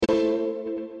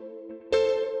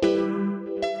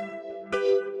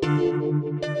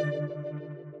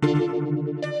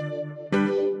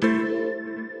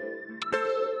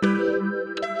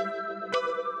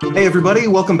Hey everybody,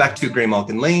 welcome back to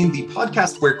Graymalkin Lane, the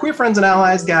podcast where queer friends and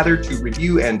allies gather to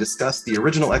review and discuss the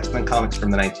original X-Men comics from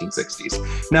the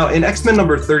 1960s. Now, in X-Men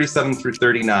number 37 through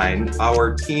 39,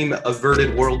 our team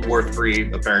averted World War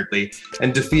III, apparently,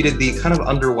 and defeated the kind of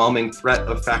underwhelming threat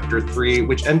of Factor 3,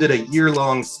 which ended a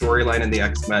year-long storyline in the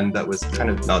X-Men that was kind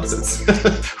of nonsense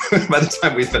by the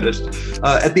time we finished.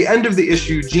 At the end of the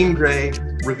issue, Jean Grey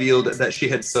revealed that she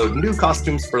had sewed new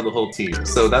costumes for the whole team.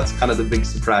 So that's kind of the big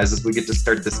surprise as we get to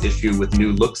start this issue with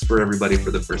new looks for everybody for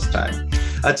the first time.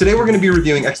 Today we're going to be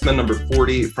reviewing X-Men number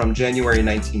 40 from January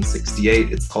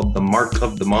 1968. It's called The Mark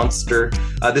of the Monster.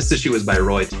 This issue is by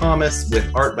Roy Thomas with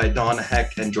art by Don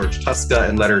Heck and George Tuska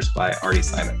and letters by Artie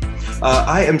Simon.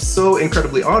 I am so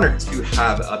incredibly honored to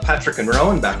have Patrick and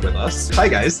Rowan back with us. Hi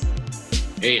guys.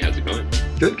 Hey, how's it going?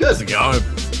 Good. How's it going?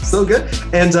 So good.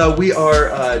 And we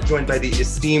are joined by the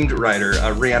esteemed writer,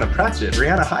 Rhianna Pratchett.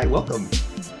 Rhianna, hi, welcome.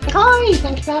 Hi,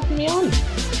 thank you for having me on.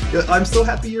 I'm so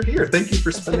happy you're here. Thank you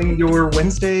for spending your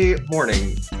Wednesday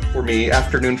morning for me,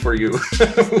 afternoon for you,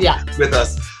 with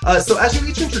us. So as you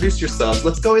each introduce yourselves,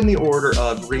 let's go in the order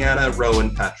of Rhianna,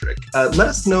 Rowan, Patrick. Let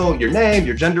us know your name,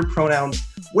 your gender pronouns,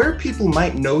 where people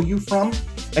might know you from,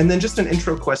 and then just an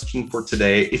intro question for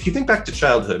today. If you think back to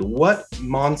childhood, what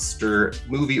monster,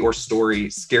 movie, or story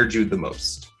scared you the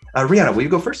most? Rhianna, will you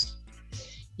go first?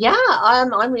 Yeah,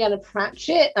 I'm Rhianna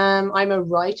Pratchett. I'm a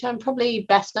writer. I'm probably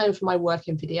best known for my work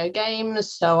in video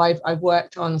games. So I've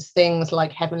worked on things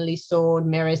like Heavenly Sword,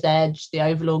 Mirror's Edge, the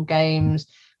Overlord games.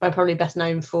 But I'm probably best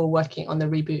known for working on the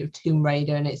reboot of Tomb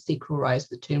Raider and its sequel, Rise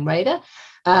of the Tomb Raider.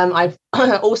 I've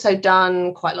also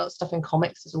done quite a lot of stuff in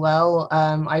comics as well.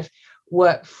 I've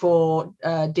worked for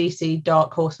DC,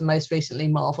 Dark Horse, and most recently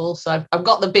Marvel. So I've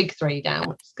got the big three down,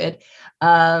 which is good.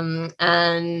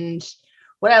 And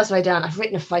what else have I done? I've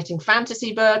written a fighting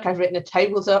fantasy book. I've written a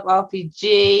tabletop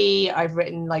RPG. I've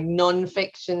written like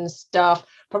non-fiction stuff.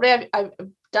 Probably I've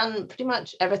done pretty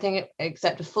much everything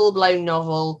except a full-blown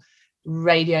novel,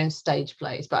 radio and stage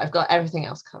plays, but I've got everything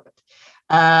else covered.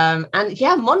 And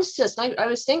yeah, monsters. I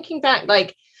was thinking back,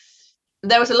 like,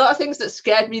 there was a lot of things that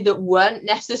scared me that weren't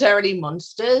necessarily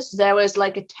monsters. There was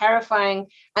like a terrifying,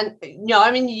 and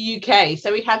I'm in the UK,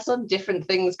 so we had some different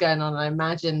things going on. I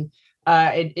imagine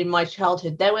in my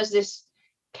childhood, there was this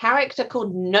character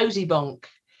called Nosy Bonk,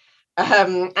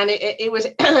 and it was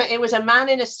it was a man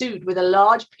in a suit with a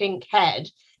large pink head,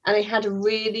 and he had a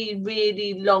really,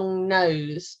 really long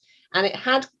nose, and it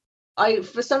had,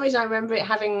 for some reason I remember it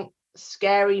having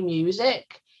scary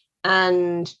music.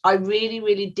 And I really,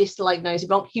 really disliked Nosy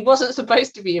Bonk. He wasn't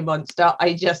supposed to be a monster.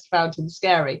 I just found him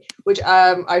scary, which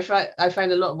I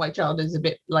found a lot of my childhood is a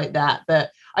bit like that.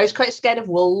 But I was quite scared of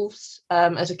wolves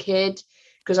as a kid,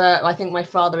 because I think my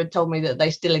father had told me that they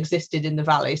still existed in the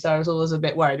valley. So I was always a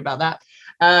bit worried about that.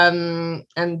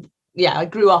 And yeah, I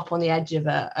grew up on the edge of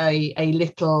a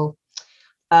little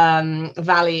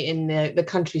valley in the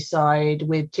countryside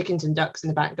with chickens and ducks in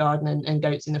the back garden and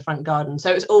goats in the front garden. So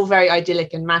it was all very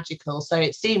idyllic and magical. So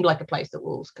it seemed like a place that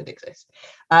wolves could exist.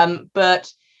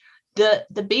 But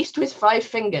the beast with five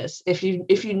fingers, if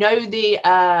you know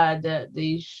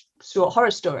the short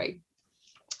horror story,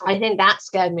 I think that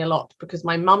scared me a lot, because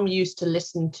my mum used to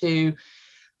listen to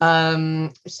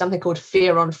something called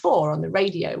Fear on 4 on the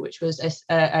radio, which was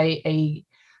a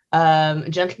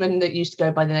gentleman that used to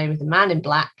go by the name of the Man in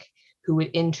Black, who would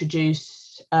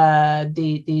introduce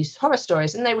these horror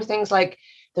stories. And they were things like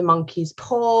The Monkey's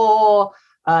Paw,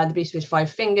 The Beast with Five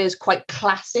Fingers, quite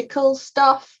classical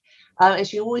stuff. And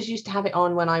she always used to have it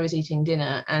on when I was eating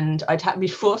dinner, and I'd be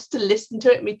forced to listen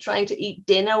to it, me trying to eat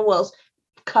dinner whilst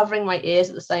covering my ears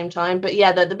at the same time. But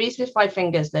yeah, the Beast with Five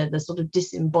Fingers, the sort of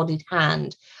disembodied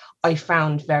hand, I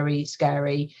found very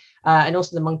scary. And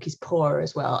also the Monkey's Paw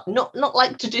as well. Not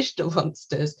like traditional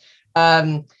monsters.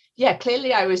 Yeah,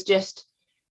 clearly I was just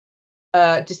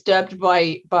disturbed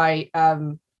by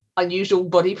unusual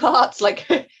body parts, like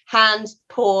hands,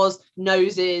 paws,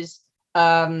 noses.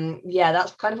 Yeah,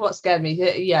 that's kind of what scared me.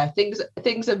 Yeah,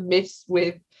 things amiss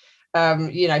with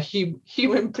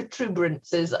human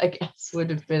protuberances, I guess, would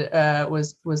have been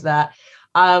was that.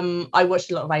 I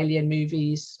watched a lot of alien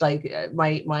movies. Like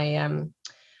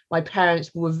my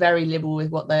parents were very liberal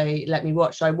with what they let me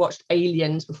watch. So I watched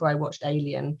Aliens before I watched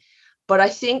Alien. But I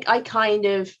think I kind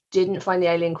of didn't find the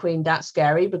Alien Queen that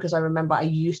scary, because I remember I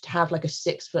used to have like a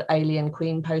 6-foot Alien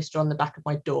Queen poster on the back of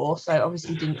my door. So I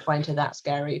obviously didn't find her that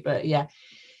scary. But yeah,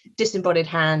 disembodied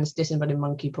hands, disembodied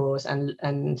monkey paws, and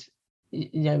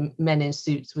men in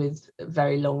suits with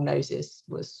very long noses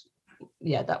was,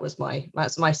 yeah, that's my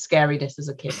scariness as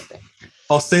a kid, I think.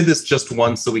 I'll say this just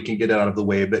once so we can get it out of the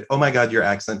way, but oh my God, your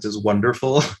accent is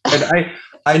wonderful. And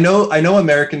I know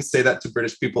Americans say that to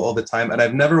British people all the time, and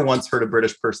I've never once heard a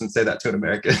British person say that to an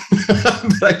American.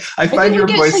 But I find your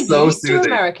voice so soothing.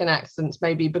 American accents,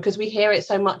 maybe because we hear it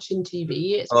so much in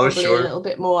TV. It's probably a little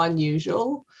bit more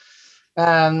unusual.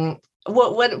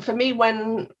 For me,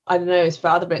 when I don't know, it's for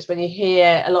other Brits, when you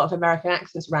hear a lot of American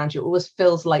accents around you, it always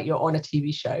feels like you're on a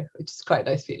TV show, which is quite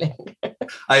a nice feeling.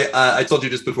 I told you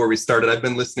just before we started, I've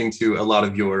been listening to a lot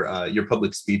of your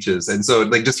public speeches, and so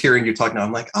like just hearing you talk now,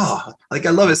 I'm like, oh, like I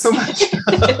love it so much.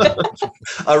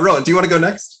 Rowan, do you want to go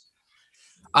next?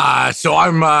 So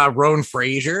I'm Rowan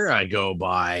Fraser. I go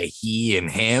by he and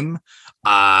him.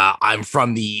 I'm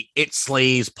from the It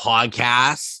Slays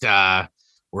podcast.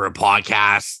 We're a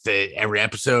podcast that every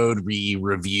episode we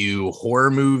review horror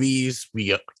movies.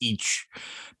 We each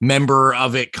member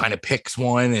of it kind of picks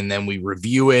one and then we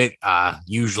review it.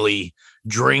 Usually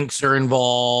drinks are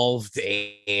involved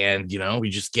and, we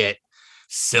just get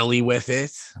silly with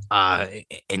it.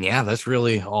 And yeah, that's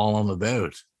really all I'm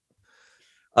about.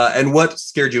 And what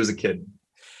scared you as a kid?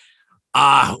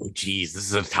 Geez, this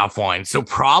is a tough one. So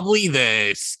probably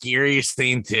the scariest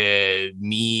thing to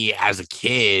me as a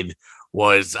kid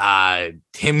was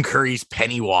Tim Curry's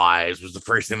Pennywise was the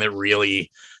first thing that really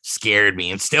scared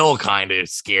me and still kind of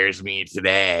scares me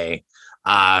today.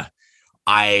 I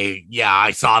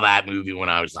saw that movie when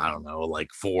I was, I don't know, like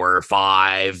 4 or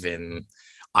 5, and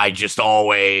it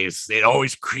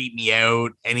always creeped me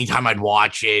out anytime I'd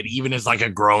watch it, even as like a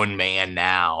grown man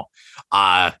now.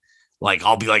 Like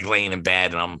I'll be like laying in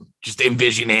bed and I'm just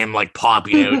envisioning him like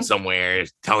popping out somewhere,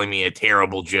 telling me a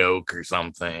terrible joke or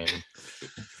something.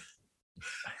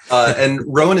 And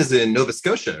Rowan is in Nova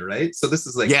Scotia, right? So this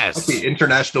is like the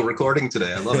international recording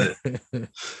today. I love it.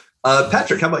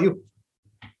 Patrick, how about you?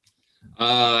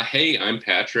 Hey, I'm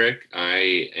Patrick.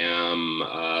 I am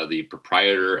the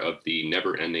proprietor of the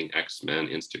Never Ending X-Men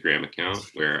Instagram account,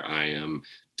 where I am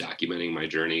documenting my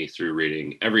journey through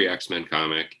reading every X-Men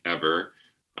comic ever.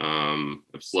 I've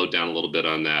slowed down a little bit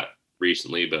on that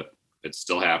recently, but it's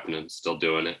still happening, still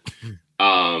doing it.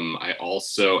 I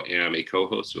also am a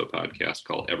co-host of a podcast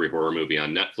called Every Horror Movie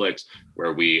on Netflix,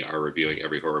 where we are reviewing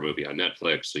every horror movie on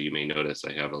Netflix. So you may notice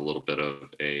I have a little bit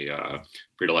of a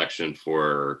predilection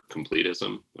for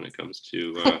completism when it comes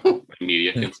to my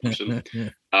media consumption.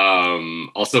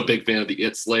 Also a big fan of the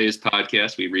It Slays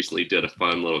podcast. We recently did a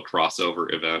fun little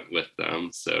crossover event with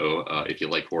them. So if you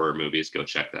like horror movies, go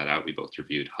check that out. We both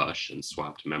reviewed Hush and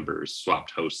swapped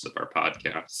hosts of our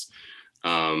podcasts.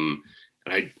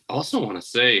 And I also want to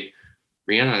say,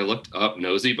 Rhianna, I looked up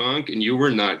Nosy Bunk, and you were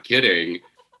not kidding.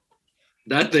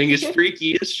 That thing is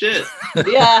freaky as shit.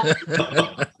 Yeah.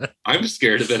 I'm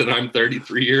scared of it, and I'm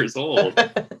 33 years old.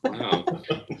 Wow.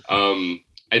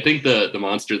 I think the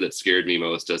monster that scared me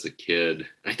most as a kid,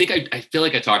 I feel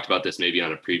like I talked about this maybe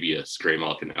on a previous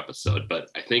Greymalkin episode,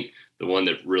 but I think the one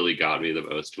that really got me the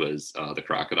most was the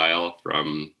crocodile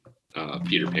from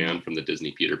Peter Pan, from the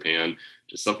Disney Peter Pan.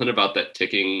 Just something about that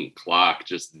ticking clock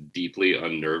just deeply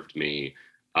unnerved me.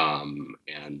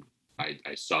 And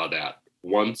I saw that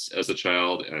once as a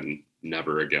child and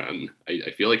never again.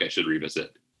 I feel like I should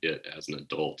revisit it as an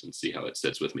adult and see how it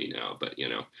sits with me now. But,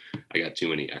 I got too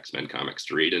many X-Men comics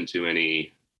to read and too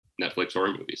many Netflix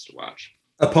horror movies to watch.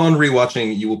 Upon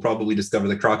rewatching, you will probably discover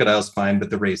the crocodile's fine, but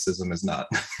the racism is not.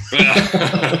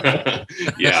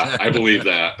 Yeah, I believe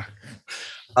that.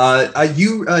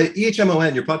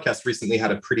 EHMON, your podcast recently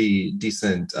had a pretty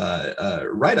decent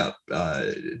write-up,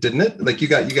 didn't it? Like you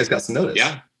guys got some notice.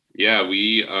 Yeah,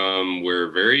 we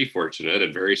were very fortunate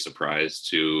and very surprised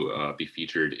to be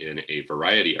featured in a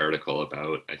Variety article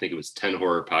about, I think it was 10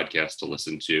 horror podcasts to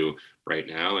listen to right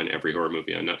now, and Every Horror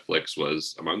Movie on Netflix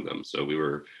was among them. So we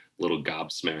were a little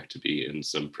gobsmacked to be in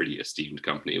some pretty esteemed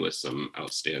company with some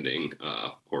outstanding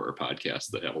horror podcasts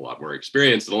that have a lot more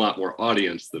experience and a lot more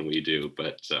audience than we do.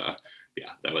 But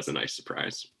yeah, that was a nice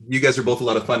surprise. You guys are both a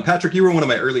lot of fun. Patrick, you were one of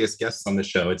my earliest guests on the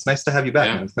show. It's nice to have you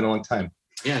back, man. It's been a long time.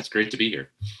 Yeah, it's great to be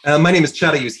here. My name is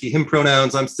Chad. I use he, him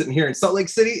pronouns. I'm sitting here in Salt Lake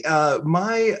City. I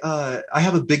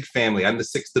have a big family. I'm the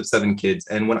 6th of 7 kids.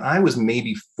 And when I was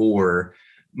maybe 4,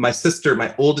 my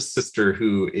oldest sister,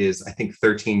 who is, I think,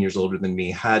 13 years older than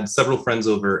me, had several friends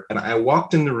over. And I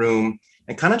walked in the room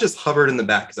and kind of just hovered in the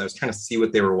back because I was trying to see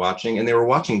what they were watching. And they were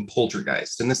watching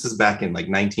Poltergeist. And this is back in like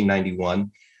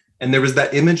 1991. And there was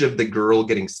that image of the girl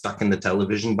getting stuck in the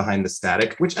television behind the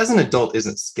static, which as an adult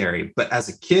isn't scary. But as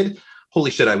a kid,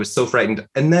 holy shit, I was so frightened.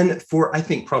 And then for, I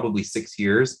think, probably 6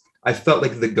 years, I felt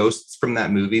like the ghosts from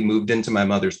that movie moved into my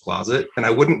mother's closet, and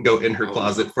I wouldn't go in her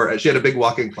closet she had a big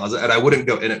walk-in closet, and I wouldn't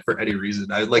go in it for any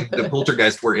reason. I like the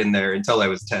poltergeists were in there until I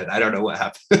was 10. I don't know what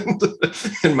happened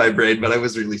in my brain, but I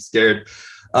was really scared.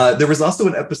 There was also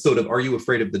an episode of Are You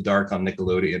Afraid of the Dark on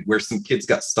Nickelodeon where some kids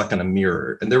got stuck in a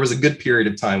mirror, and there was a good period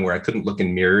of time where I couldn't look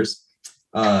in mirrors.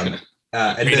 And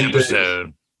then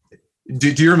episode.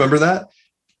 Do you remember that?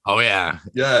 Oh yeah.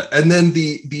 And then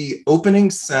the opening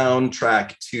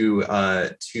soundtrack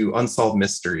to Unsolved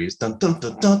Mysteries, dun, dun,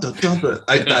 dun, dun, dun, dun, dun.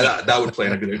 That would play.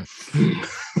 I'd be like,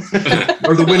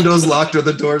 or the windows locked or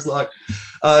the doors locked.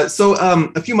 So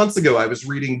a few months ago, I was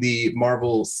reading the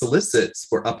Marvel solicits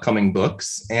for upcoming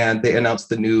books, and they announced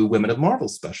the new Women of Marvel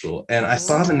special. And I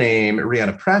saw the name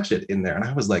Rhianna Pratchett in there, and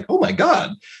I was like, oh my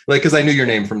God, like, because I knew your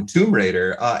name from Tomb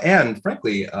Raider, and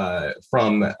frankly,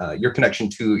 from your connection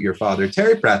to your father,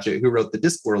 Terry Pratchett, who wrote the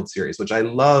Discworld series, which I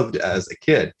loved as a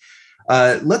kid.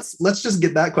 Let's just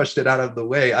get that question out of the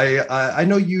way. I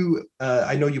know you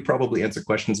probably answer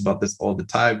questions about this all the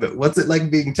time, but what's it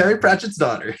like being Terry Pratchett's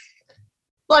daughter?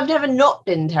 Well, I've never not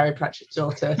been Terry Pratchett's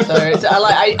daughter, so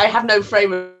I have no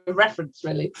frame of reference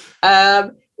really. I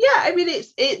mean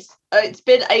it's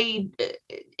been a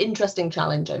interesting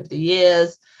challenge over the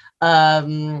years.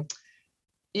 I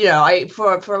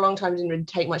for a long time didn't really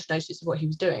take much notice of what he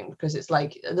was doing, because it's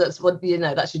like that's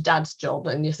your dad's job,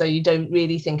 and so you don't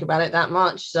really think about it that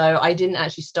much. So I didn't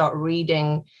actually start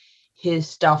reading his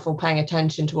stuff or paying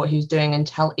attention to what he was doing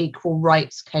until Equal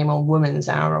Rights came on Woman's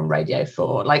Hour on Radio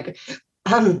 4.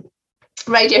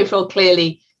 Radio 4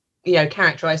 clearly,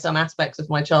 characterized some aspects of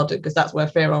my childhood, because that's where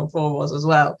Fear on 4 was as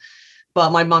well.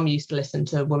 But my mum used to listen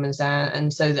to Woman's Hour,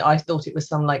 and so I thought it was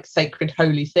some like sacred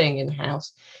holy thing in the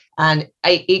house. And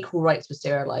Equal Rights was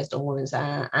serialized on Woman's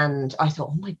Hour, and I thought,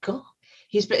 oh my God,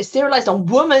 he's serialized on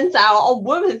Woman's Hour,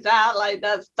 like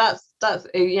that's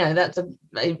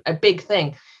a big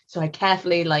thing. So I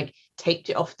carefully taped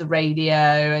it off the radio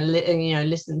and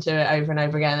listened to it over and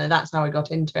over again, and that's how I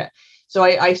got into it. So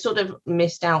I sort of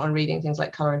missed out on reading things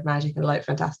like Colour of Magic and Light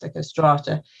Fantastic and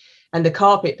Strata and the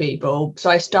Carpet People. So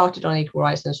I started on Equal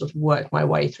Rights and sort of worked my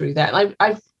way through that. And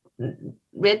I've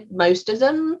read most of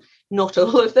them, not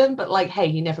all of them, but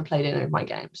hey, he never played any of my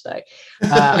games. So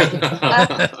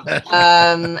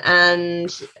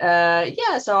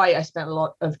so I spent a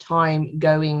lot of time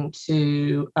going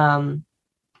to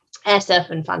SF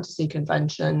and fantasy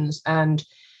conventions, and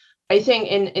I think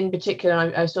in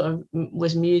particular, I sort of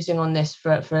was musing on this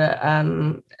for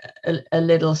a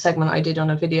little segment I did on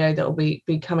a video that will be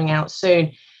coming out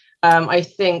soon. I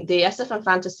think the SF and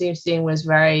fantasy scene was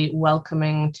very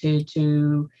welcoming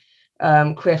to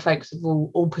queer folks of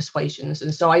all persuasions,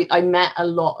 and so I met a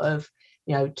lot of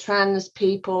trans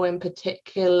people in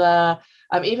particular,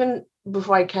 even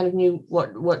before I kind of knew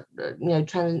what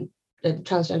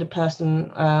transgender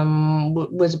person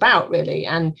was about really,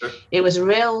 and it was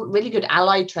really good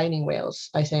ally training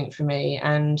wheels, I think, for me.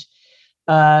 And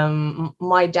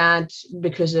my dad,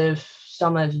 because of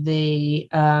some of the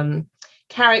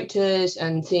characters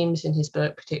and themes in his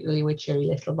book, particularly with Cheery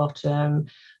Littlebottom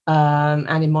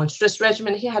and in Monstrous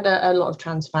Regiment, he had a lot of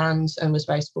trans fans and was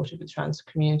very supportive of the trans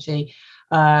community.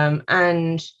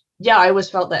 I always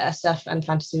felt that SF and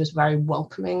fantasy was very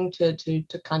welcoming to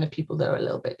kind of people that are a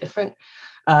little bit different.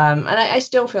 And I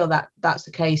still feel that that's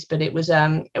the case, but it was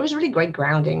really great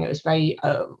grounding. It was very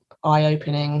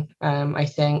eye-opening, I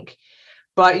think.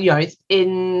 But it's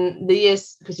in the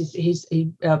years, because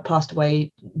he passed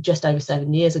away just over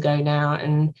 7 years ago now,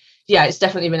 and it's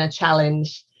definitely been a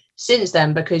challenge since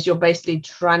then, because you're basically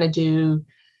trying to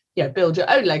build your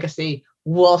own legacy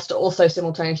whilst also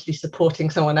simultaneously supporting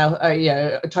someone else,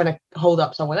 trying to hold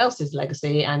up someone else's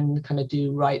legacy and kind of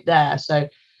do right there. So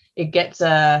it gets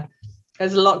there's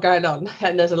a lot going on,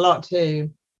 and there's a lot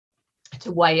to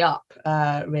weigh up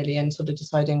really, and sort of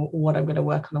deciding what I'm going to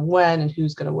work on and when, and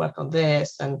who's going to work on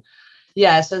this, and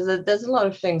so there's a lot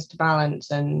of things to balance.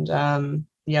 And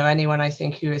anyone I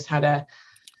think who has had a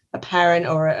parent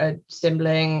or a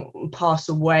sibling pass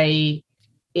away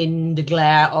in the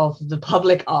glare of the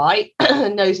public eye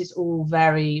knows it's all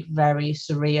very, very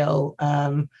surreal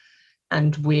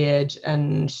and weird,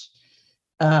 and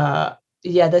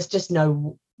there's just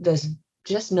no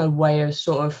way of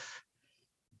sort of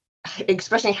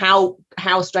expressing how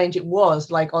strange it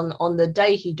was. On the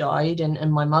day he died,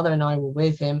 and my mother and I were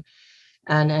with him,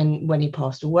 and when he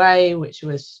passed away, which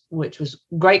was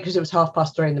great because it was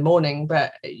 3:30 in the morning,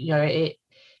 but it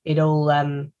all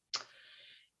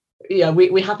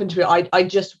we happened to be, I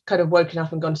just kind of woken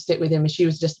up and gone to sit with him, and she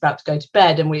was just about to go to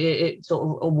bed, and it sort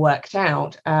of all worked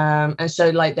out. And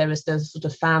so there was this sort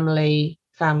of family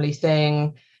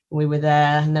thing, We were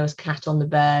there, and there was Cat on the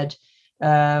bed,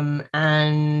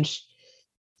 and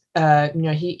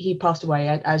he passed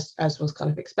away as was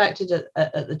kind of expected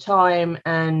at the time,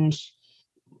 and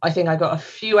I think I got a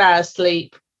few hours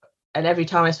sleep, and every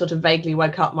time I sort of vaguely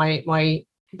woke up, my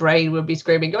brain would be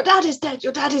screaming, "Your dad is dead!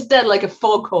 Your dad is dead!" like a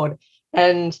foghorn.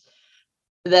 And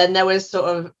then there was sort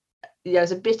of there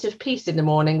was a bit of peace in the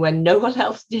morning when no one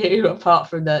else knew apart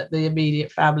from the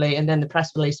immediate family, and then the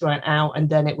press release went out, and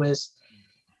then it was,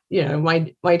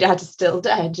 my dad is still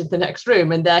dead in the next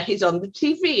room, and there he's on the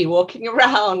TV walking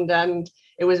around, and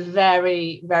it was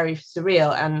very, very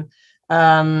surreal. And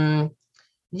ever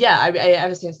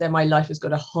since then, my life has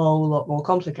got a whole lot more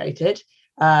complicated.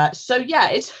 It's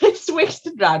swings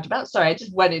and roundabouts. Sorry, I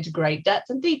just went into great depth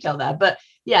and detail there, but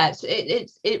yeah,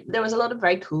 there was a lot of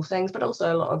very cool things, but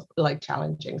also a lot of like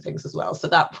challenging things as well. So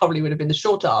that probably would have been the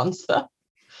short answer.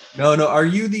 No. Are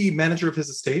you the manager of his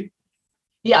estate?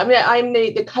 Yeah, I mean, I'm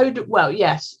the code. Well,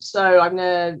 yes. So I'm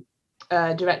the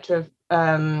director of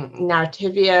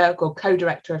Narrativia, or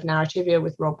co-director of Narrativia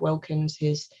with Rob Wilkins,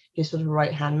 his sort of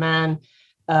right-hand man.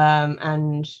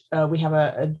 And we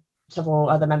have several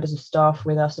other members of staff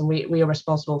with us, and we are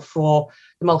responsible for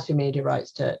the multimedia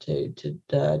rights to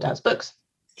Dad's books.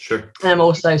 Sure. I'm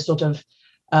also sort of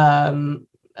part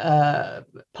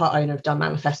owner of Done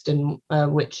Manifesting,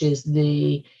 which deals with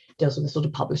the sort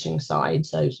of publishing side.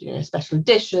 So special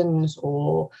editions,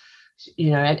 or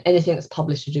anything that's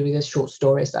published to do with his short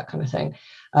stories, that kind of thing.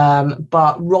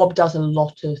 But Rob does a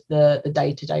lot of the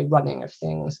day-to-day running of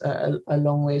things,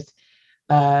 along with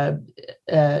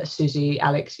Susie,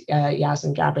 Alex, Yaz,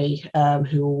 and Gabby,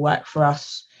 who will work for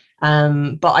us.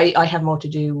 But I have more to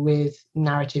do with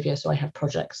Narrativia, so I have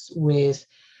projects with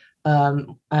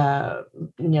Motive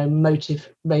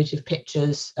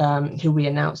Pictures, who we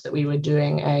announced that we were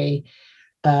doing a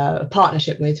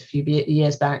partnership with a few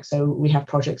years back. So we have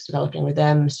projects developing with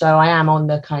them. So I am on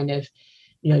the kind of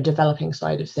developing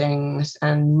side of things,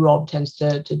 and Rob tends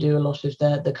to do a lot of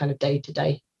the kind of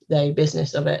day-to-day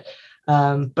business of it.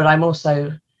 But I'm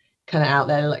also kind of out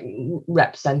there like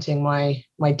representing my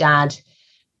dad,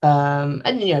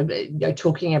 and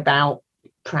talking about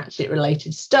Pratchett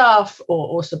related stuff,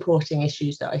 or supporting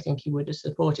issues that I think he would have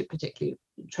supported, particularly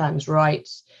trans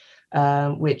rights,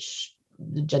 which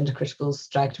the Gender Criticals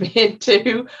dragged me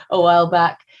into a while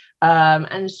back.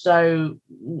 And so,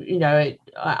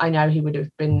 I know he would have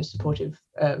been supportive,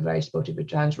 very supportive of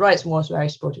trans rights, and was very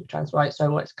supportive of trans rights.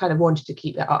 So I kind of wanted to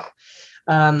keep that up.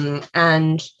 So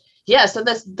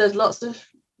there's lots of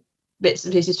bits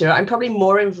and pieces to it. I'm probably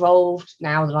more involved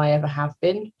now than I ever have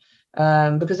been,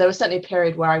 because there was certainly a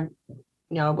period where I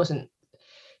wasn't,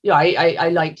 I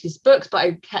liked his books, but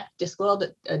I kept Discworld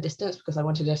at a distance because I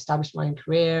wanted to establish my own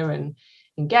career and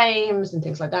in games and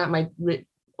things like that.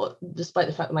 Despite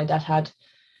the fact that my dad had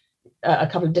a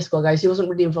couple of Discworld guys, he wasn't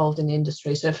really involved in the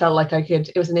industry, so it felt like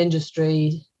it was an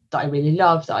industry that I really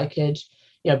loved, that I could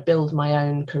build my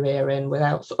own career in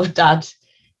without sort of dad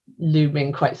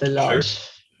looming quite so large. Sure.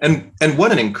 And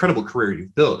what an incredible career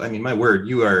you've built. I mean, my word,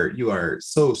 you are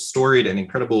so storied and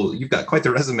incredible. You've got quite the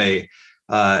resume,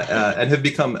 and have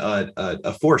become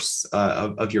a force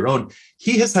of your own.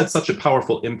 He has had such a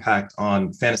powerful impact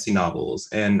on fantasy novels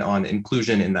and on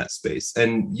inclusion in that space.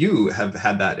 And you have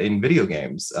had that in video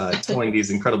games, telling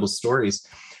these incredible stories.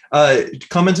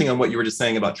 Commenting on what you were just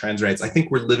saying about trans rights, I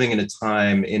think we're living in a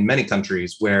time in many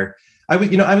countries where I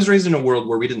was raised in a world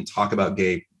where we didn't talk about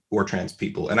gay or trans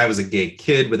people. And I was a gay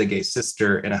kid with a gay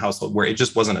sister in a household where it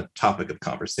just wasn't a topic of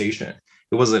conversation.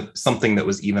 It wasn't something that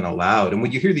was even allowed. And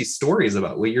when you hear these stories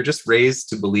about where you're just raised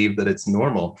to believe that it's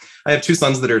normal. I have two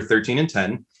sons that are 13 and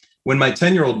 10. When my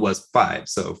 10-year-old was 5,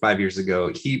 so 5 years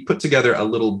ago, he put together a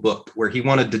little book where he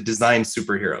wanted to design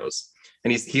superheroes.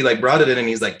 And he like brought it in and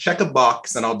he's like, check a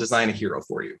box and I'll design a hero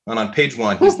for you. And on page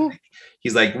 1,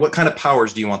 he's like, what kind of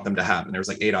powers do you want them to have? And there was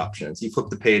like 8 options. He flipped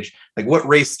the page, like, what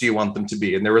race do you want them to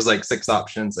be? And there was like 6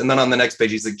 options. And then on the next page,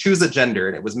 he's like, choose a gender.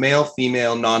 And it was male,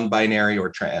 female, non-binary,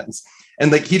 or trans.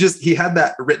 And like, he had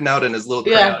that written out in his little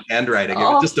crayon handwriting. It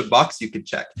was just a box you could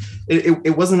check.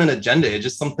 It wasn't an agenda. It's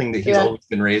just something that he's always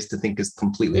been raised to think is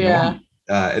completely normal.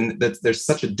 And there's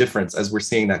such a difference as we're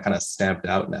seeing that kind of stamped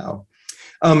out now.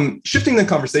 Shifting the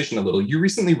conversation a little, you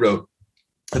recently wrote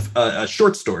a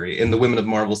short story in the Women of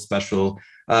Marvel special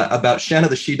about Shanna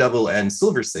the She-Devil and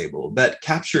Silver Sable that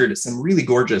captured some really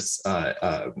gorgeous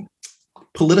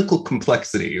political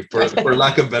complexity, for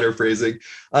lack of better phrasing.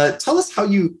 Tell us how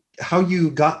you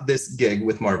got this gig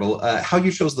with Marvel, how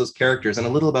you chose those characters, and a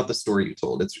little about the story you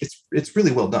told. It's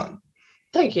really well done.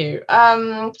 Thank you.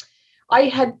 I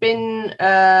had been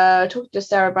talking to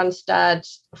Sarah Brunstad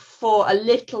for a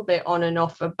little bit on and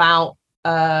off about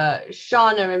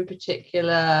Shana in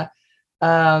particular,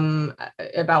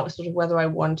 about sort of whether I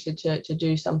wanted to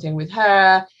do something with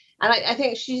her. And I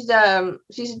think she's a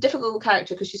difficult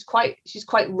character because she's quite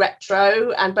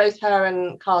retro, and both her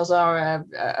and Kazar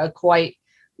are quite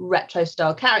retro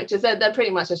style characters. They're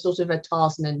pretty much a sort of a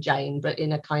Tarzan and Jane, but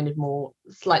in a kind of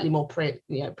slightly more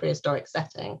prehistoric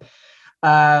setting.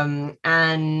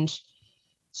 And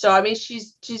so I mean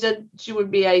she would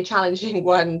be a challenging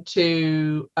one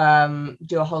to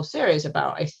do a whole series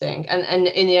about, I think. And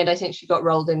in the end, I think she got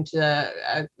rolled into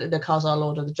the Khazar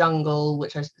Lord of the Jungle,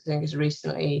 which I think has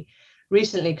recently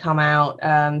come out.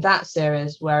 That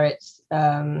series where it's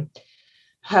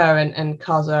her and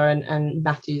Khazar and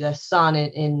Matthew, their son,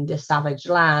 in the Savage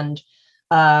Land.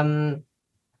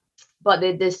 But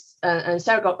this and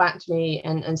Sarah got back to me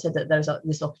and said that there's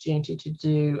this opportunity to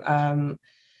do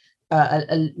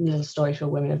a little story for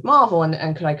Women of Marvel,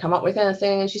 and could I come up with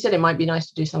anything? And she said it might be nice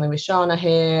to do something with Shana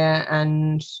here.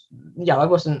 And yeah, I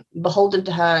wasn't beholden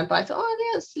to her, but I thought,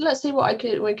 oh yes, let's see what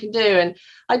we can do. And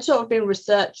I'd sort of been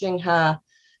researching her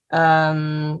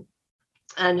and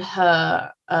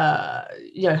her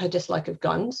her dislike of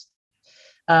guns,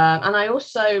 and I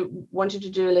also wanted to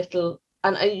do a little,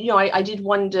 and I did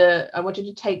wonder, I wanted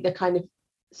to take the kind of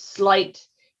slight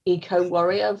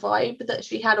eco-warrior vibe that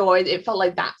she had, or it felt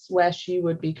like that's where she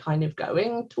would be kind of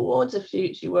going towards if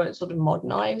she weren't sort of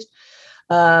modernized.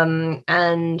 And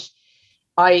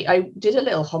I did a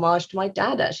little homage to my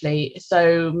dad, actually.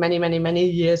 So many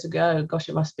years ago, gosh,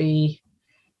 it must be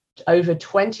over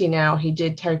 20 now, he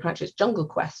did Terry Pratchett's Jungle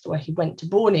Quest, where he went to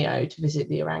Borneo to visit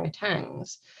the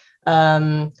orangutans.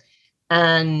 And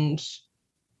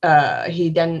he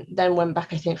then went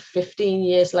back, I think 15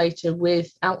 years later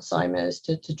with Alzheimer's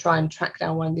to try and track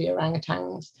down one of the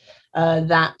orangutans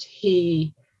that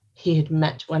he had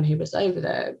met when he was over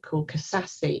there, called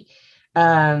Kasasi.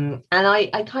 And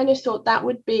I kind of thought that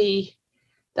would be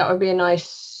a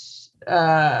nice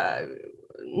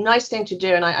thing to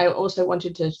do. And I also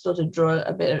wanted to sort of draw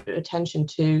a bit of attention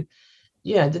to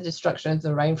the destruction of the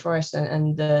rainforest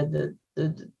and the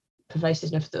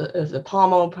pervasiveness of the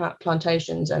palm oil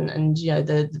plantations, and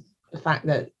the fact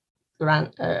that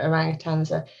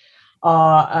orangutans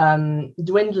are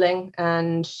dwindling.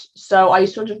 And so I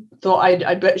sort of thought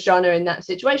I'd put Shana in that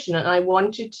situation, and I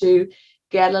wanted to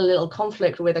get a little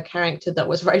conflict with a character that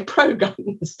was very pro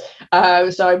guns.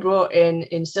 So I brought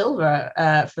in Silver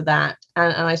for that,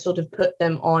 and I sort of put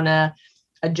them on a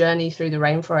journey through the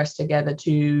rainforest together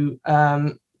to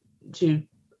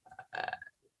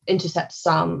intercept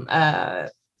some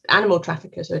animal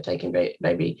traffickers who are taking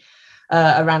baby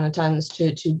orangutans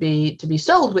to be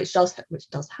sold, which does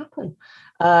happen.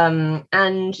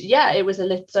 And yeah, it was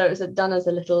done as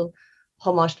a little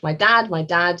homage to my dad. My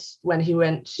dad, when he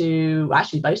went to,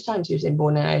 actually both times he was in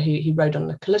Borneo, he rode on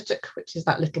the Kalutuk, which is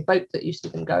that little boat that used to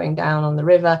be going down on the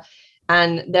river.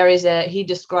 And he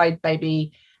described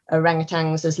baby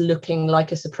orangutans as looking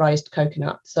like a surprised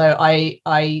coconut. So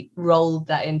I rolled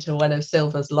that into one of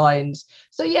Silver's lines.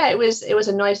 So yeah, it was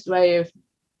a nice way of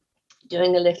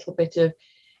doing a little bit of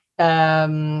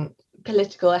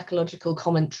political ecological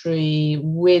commentary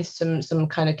with some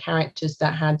kind of characters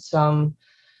that had some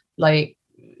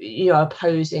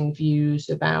opposing views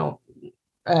about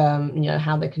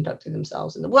how they conducted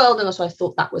themselves in the world. And also I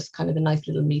thought that was kind of a nice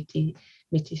little meaty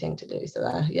thing to do. So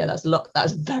that's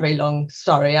that's very long.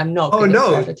 Sorry, I'm not good at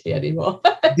brevity anymore.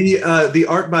 The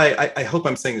art by, I hope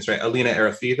I'm saying this right, Alina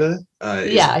Arafida.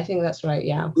 I think that's right.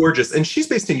 Yeah, gorgeous. And she's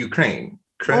based in Ukraine,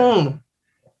 correct?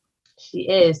 She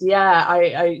is. Yeah,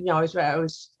 I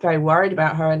was very worried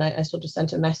about her, and I sort of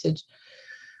sent a message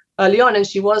early on, and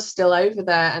she was still over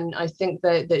there. And I think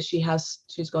that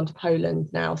she's gone to Poland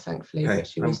now, thankfully. Okay. But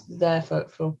she was there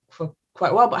for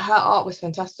quite a while. But her art was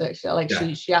fantastic.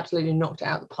 She absolutely knocked it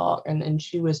out of the park, and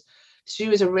she was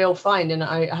a real find. And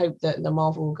I hope that the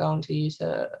Marvel will go on to use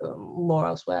her more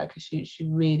elsewhere, because she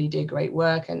really did great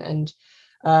work. And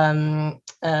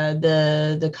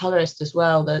the colorist as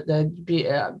well.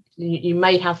 You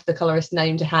may have the colorist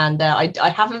name to hand there. I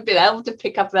haven't been able to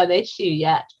pick up an issue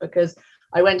yet, because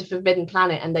I went to Forbidden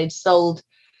Planet and they'd sold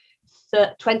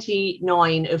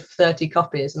 29 of 30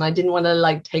 copies, and I didn't want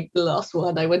to take the last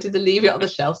one. I wanted to leave it on the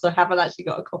shelf, so I haven't actually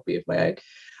got a copy of my own.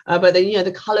 But then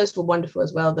the colors were wonderful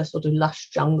as well. The sort of lush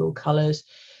jungle colors.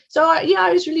 So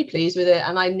I was really pleased with it.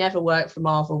 And I never worked for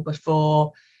Marvel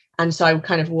before, and so I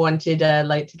kind of wanted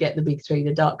to get the big three,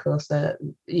 the Dark Horse,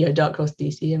 Dark Horse,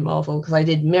 DC, and Marvel, because I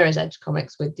did Mirror's Edge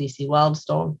comics with DC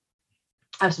Wildstorm.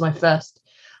 That was my first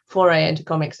foray into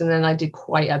comics, and then I did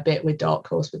quite a bit with Dark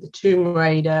Horse, with the Tomb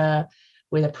Raider,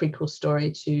 with a prequel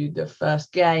story to the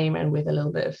first game, and with a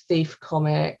little bit of Thief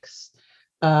comics.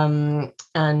 And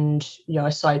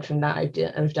aside from that, I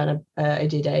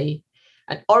did an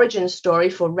origin story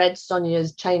for Red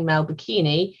Sonja's chainmail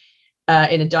bikini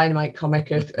in a Dynamite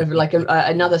comic of like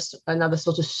another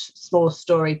sort of small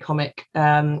story comic in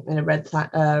a Red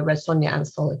Sonja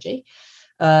anthology.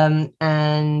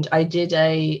 And I did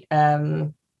a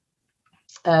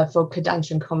for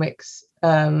Kodansha Comics.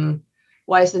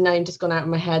 Why is the name just gone out of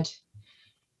my head?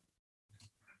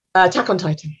 Attack on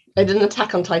Titan. I did an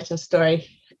Attack on Titan story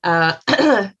about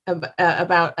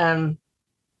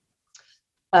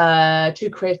two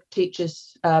career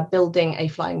teachers building a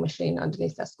flying machine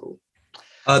underneath their school.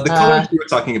 The color you were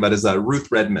talking about is Ruth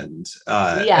Redmond,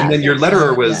 and then your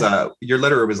letterer was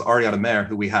Ariana Maher,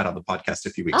 who we had on the podcast a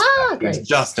few weeks back. It's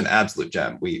just an absolute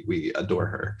gem. We adore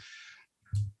her.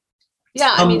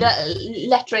 Yeah, I mean,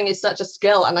 lettering is such a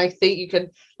skill, and I think you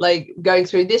could, like, going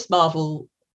through this Marvel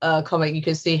comic, you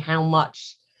can see how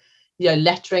much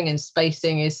lettering and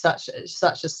spacing is such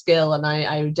a skill. And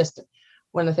I just,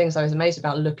 one of the things I was amazed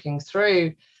about looking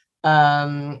through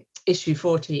issue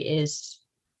 40 is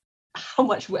how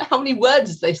many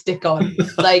words they stick on.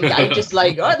 Like, I just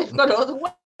like, oh, they've got all the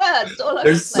words all over.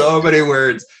 There's so many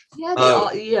words.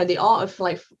 Yeah, the art of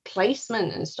like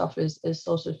placement and stuff is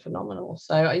sort of phenomenal.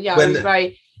 So yeah, I was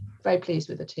very, very pleased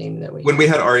with the team that when we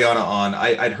had Ariana on.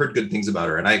 I'd heard good things about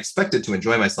her, and I expected to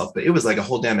enjoy myself, but it was like a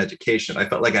whole damn education. I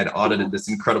felt like I'd audited this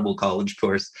incredible college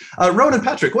course. Rowan and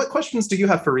Patrick, what questions do you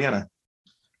have for Rihanna?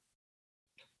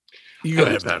 You go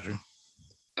ahead, Patrick.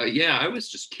 Yeah, I was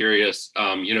just curious,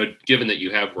 given that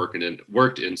you have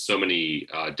worked in so many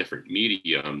different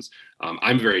mediums,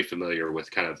 I'm very familiar with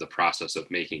kind of the process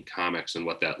of making comics and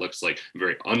what that looks like. I'm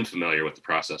very unfamiliar with the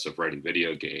process of writing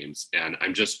video games. And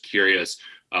I'm just curious,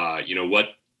 how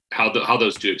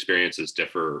those two experiences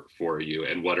differ for you,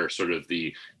 and what are sort of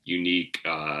the unique,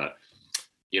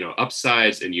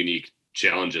 upsides and unique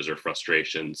challenges or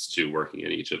frustrations to working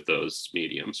in each of those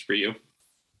mediums for you?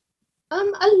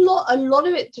 A lot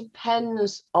of it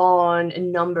depends on a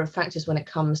number of factors when it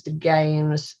comes to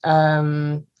games.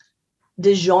 The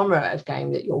genre of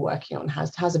game that you're working on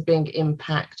has a big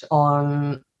impact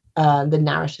on the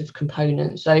narrative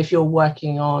component. So if you're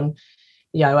working on,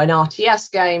 an RTS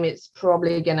game, it's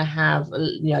probably going to have,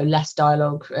 less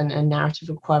dialogue and narrative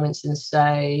requirements than,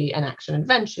 say, an action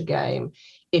adventure game.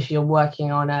 If you're working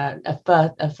on a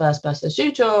first-person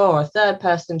shooter or a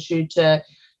third-person shooter,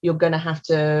 you're going to have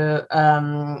to,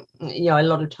 a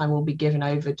lot of time will be given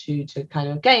over to kind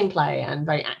of gameplay and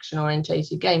very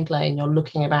action-orientated gameplay, and you're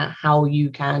looking about how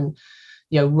you can,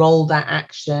 roll that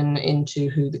action into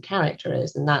who the character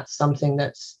is. And that's something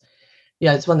that's,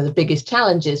 it's one of the biggest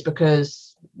challenges, because,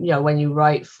 when you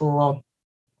write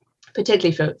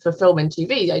particularly for film and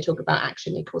TV, they talk about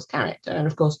action equals character. And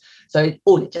of course, so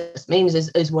all it just means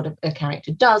is what a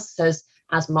character does says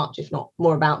as much, if not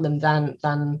more, about them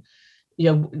than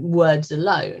words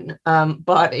alone.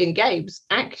 But in games,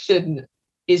 action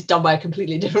is done by a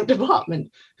completely different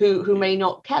department who may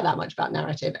not care that much about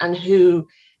narrative, and who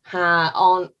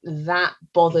aren't that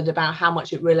bothered about how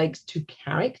much it relates to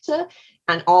character,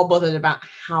 and are bothered about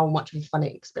how much of a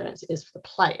funny experience it is for the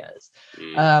players.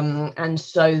 And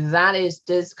so that is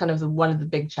kind of one of the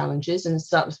big challenges. And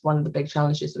so that was one of the big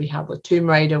challenges that we have with Tomb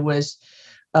Raider was,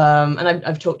 and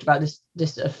I've talked about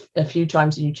this a few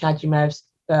times, and Chad, you may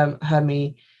have heard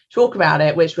me talk about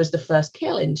it, which was the first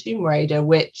kill in Tomb Raider,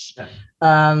 which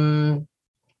was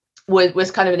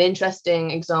kind of an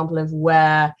interesting example of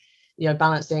where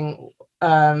balancing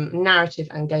narrative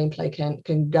and gameplay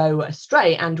can go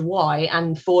astray, and why,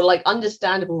 and for like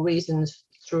understandable reasons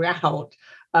throughout.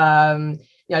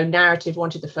 Narrative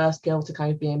wanted the first kill to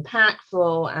kind of be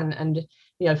impactful, and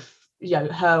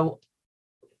her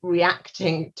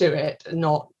reacting to it,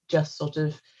 not just sort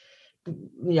of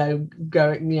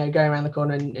going around the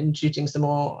corner and shooting some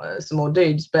more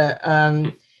dudes, but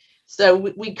so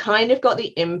we kind of got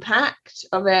the impact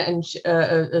of it, and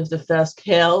of the first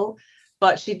kill,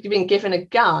 but she'd been given a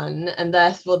gun, and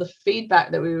therefore the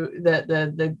feedback that we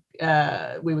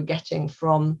were getting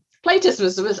from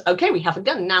playtesters was okay, we have a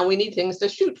gun now, we need things to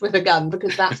shoot with a gun,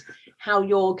 because that's how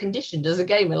you're conditioned as a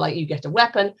gamer. Like, you get a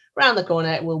weapon around the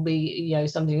corner, it will be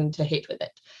something to hit with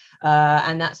it,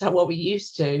 and that's what we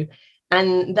used to.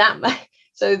 And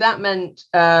that meant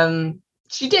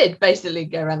she did basically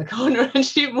go around the corner and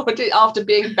shoot more after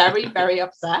being very, very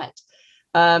upset.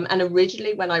 And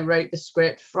originally, when I wrote the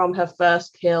script, from her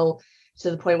first kill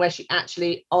to the point where she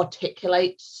actually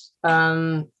articulates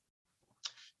what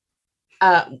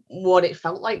it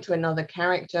felt like to another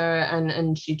character,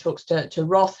 and she talks to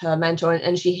Roth, her mentor,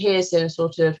 and she hears him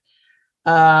sort of,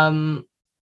 I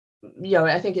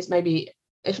think it's maybe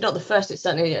if not the first, it's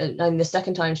certainly and the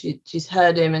second time she's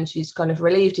heard him, and she's kind of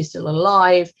relieved he's still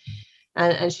alive.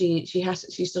 And she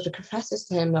sort of confesses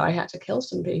to him that I had to kill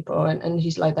some people, and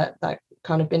he's like, that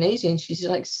kind of been easy, and she's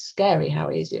like, scary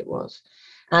how easy it was,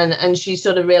 and she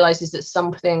sort of realizes that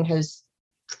something has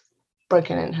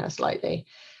broken in her slightly,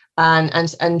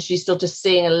 and she's sort of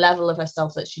seeing a level of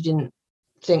herself that she didn't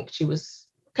think she was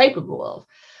capable of.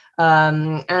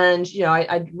 And you know,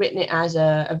 I'd written it as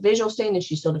a visual scene, and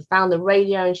she sort of found the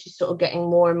radio, and she's sort of getting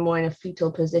more and more in a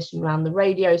fetal position around the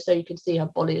radio, so you can see her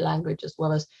body language as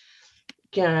well as,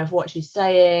 you know, of what she's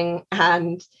saying.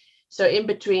 And so in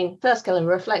between first kill and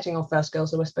reflecting on first kill,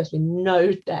 so we're supposed to be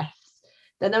no deaths,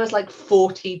 then there was like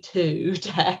 42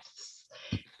 deaths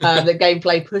the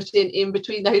gameplay put in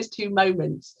between those two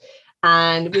moments,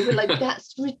 and we were like,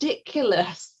 that's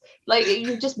ridiculous. Like,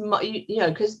 you just, you know,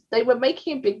 because they were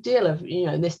making a big deal of, you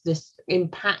know, this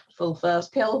impactful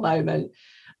first kill moment,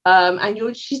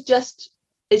 and she's just,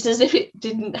 it's as if it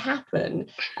didn't happen.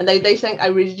 And they think I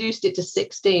reduced it to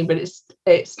 16, but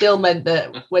it still meant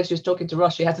that when she was talking to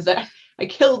Ross, she had to say, I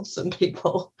killed some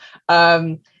people.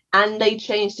 And they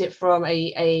changed it from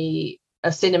a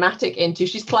cinematic into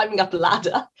she's climbing up a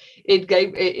ladder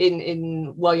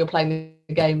in while you're playing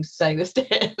the game, saying this to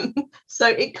him. So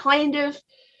it kind of,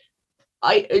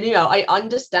 I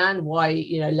understand why,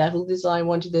 you know, level design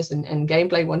wanted this, and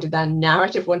gameplay wanted that, and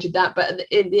narrative wanted that, but at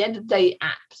the end of the day,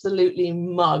 absolutely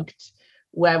mugged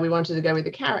where we wanted to go with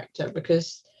the character,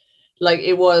 because like,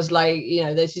 it was like, you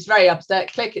know, she's very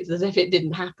upset, click, it's as if it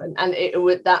didn't happen. And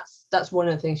that's one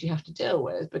of the things you have to deal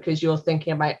with, because you're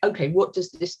thinking about, okay, what does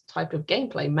this type of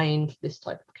gameplay mean for this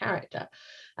type of character?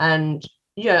 And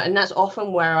yeah, and that's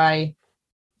often where I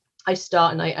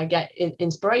start, and I get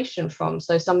inspiration from.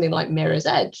 So something like Mirror's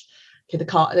Edge,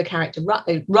 the character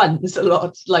runs a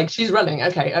lot, like she's running.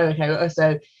 Okay.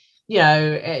 So, you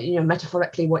know,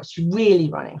 metaphorically, what's she really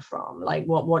running from? Like,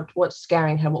 what's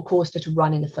scaring her? What caused her to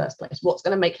run in the first place? What's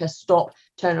going to make her stop,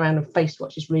 turn around, and face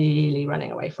what she's really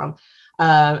running away from?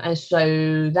 And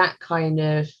so that kind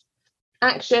of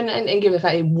action, and given the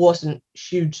fact it wasn't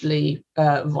hugely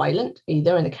violent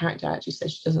either, and the character actually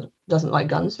says she doesn't like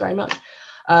guns very much.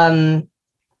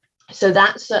 So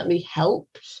that certainly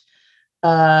helped.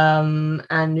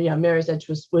 And you know, Mirror's Edge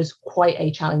was quite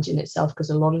a challenge in itself, because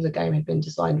a lot of the game had been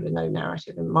designed with no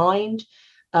narrative in mind.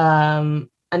 And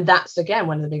that's again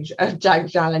one of the big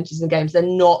challenges in games.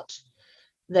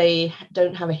 They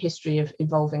don't have a history of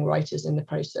involving writers in the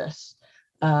process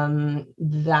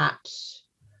that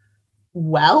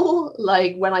well.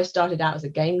 Like, when I started out as a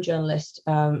game journalist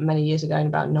many years ago, in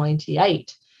about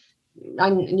 98, I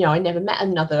never met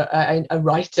another a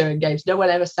writer in games. No one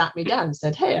ever sat me down and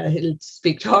said, hey, I'll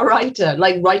speak to our writer.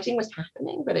 Like, writing was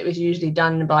happening, but it was usually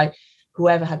done by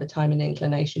whoever had the time and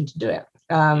inclination to do it.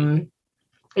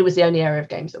 It was the only area of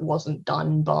games that wasn't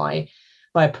done by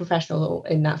a professional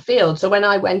in that field. So when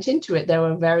I went into it, there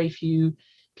were very few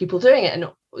people doing it, and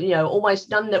you know, almost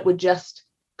none that were just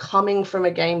coming from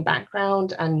a game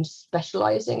background and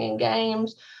specializing in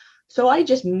games. So I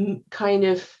just kind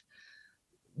of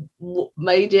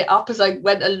made it up as I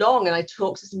went along, and I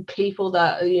talked to some people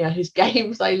that, you know, whose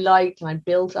games I liked, and I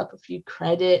built up a few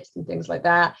credits and things like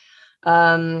that.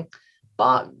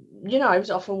 But you know, I was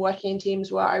often working in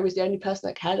teams where I was the only person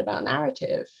that cared about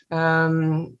narrative.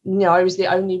 You know, I was the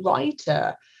only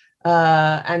writer.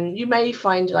 And you may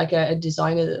find like a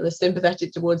designer that was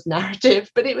sympathetic towards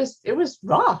narrative, but it was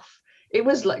rough. It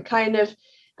was like kind of,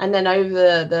 and then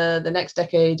over the next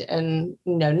decade, and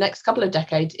you know, next couple of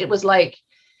decades, it was like,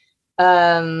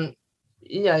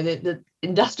 you know, the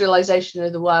industrialization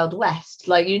of the Wild West.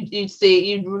 Like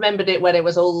you'd remembered it when it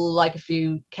was all like a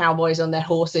few cowboys on their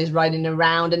horses riding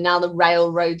around, and now the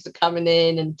railroads are coming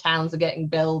in and towns are getting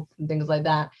built and things like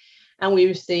that. And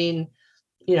we've seen,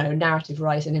 you know, narrative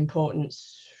rise in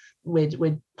importance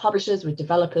with publishers, with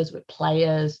developers, with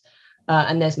players,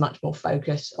 and there's much more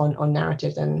focus on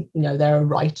narrative than, you know, there are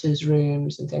writers'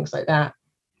 rooms and things like that.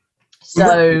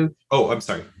 So, I'm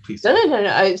sorry, please.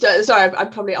 No. Sorry, I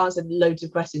probably answered loads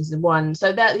of questions in one.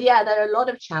 So there are a lot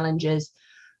of challenges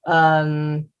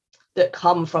that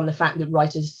come from the fact that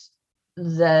writers,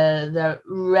 they're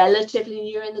relatively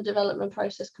new in the development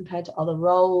process compared to other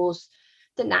roles.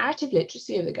 The narrative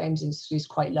literacy of the games industry is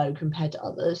quite low compared to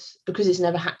others, because it's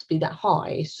never had to be that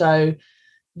high. So,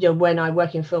 you know, when I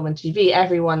work in film and TV,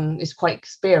 everyone is quite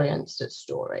experienced at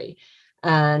story.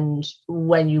 And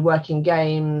when you work in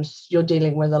games, you're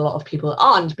dealing with a lot of people that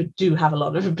aren't, but do have a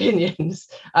lot of opinions.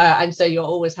 And so you're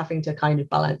always having to kind of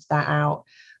balance that out.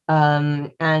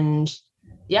 And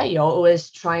yeah, you're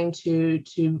always trying to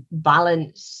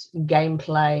balance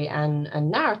gameplay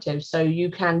and narrative, so you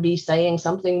can be saying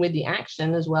something with the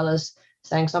action as well as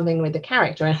saying something with the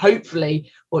character, and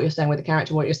hopefully what you're saying with the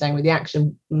character, what you're saying with the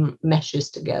action meshes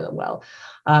together well.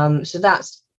 So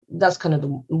that's kind of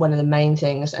one of the main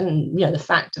things. And the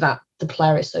fact that the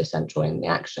player is so central in the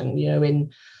action,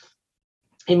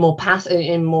 in more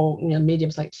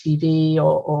mediums like TV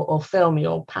or film,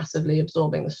 you're passively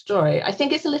absorbing the story. I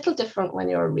think it's a little different when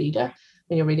you're a reader,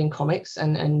 when you're reading comics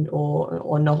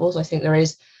or novels. I think there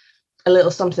is a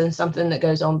little something that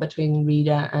goes on between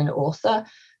reader and author.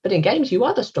 But in games, you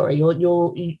are the story. You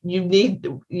need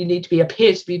to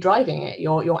appear to be driving it.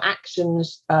 Your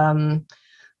actions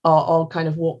are kind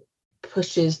of what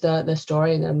pushes the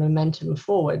story and the momentum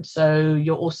forward. So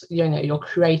you're also you're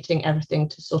creating everything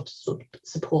to sort of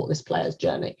support this player's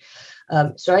journey.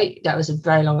 Sorry, that was a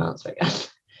very long answer again.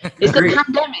 It's the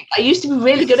pandemic. I used to be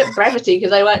really good at brevity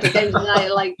because I worked at games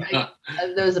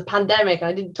and there was a pandemic and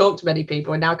I didn't talk to many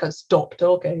people, and now I can't stop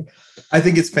talking. I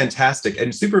think it's fantastic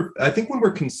and super. I think when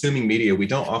we're consuming media, we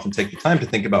don't often take the time to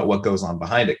think about what goes on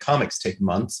behind it. Comics take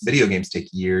months, video games take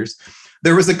years.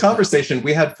 There was a conversation,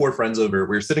 we had 4 friends over,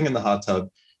 we were sitting in the hot tub.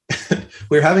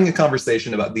 We were having a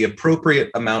conversation about the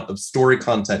appropriate amount of story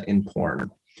content in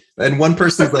porn. And one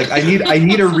person's like, I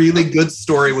need a really good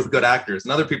story with good actors.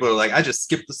 And other people are like, I just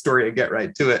skip the story and get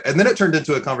right to it. And then it turned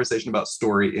into a conversation about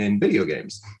story in video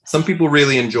games. Some people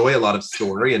really enjoy a lot of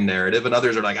story and narrative, and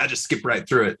others are like, I just skip right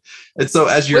through it. And so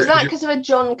as you're... Was that because of a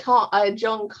John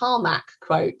Carmack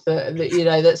quote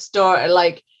that story,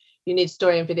 like, you need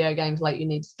story in video games like you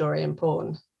need story in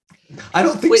porn? I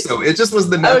don't think so. It just was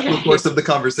the natural course of the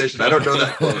conversation. I don't know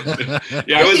that.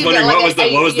 Yeah, I was wondering what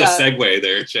was the segue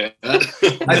there, Chad?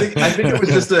 I think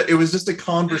it was just a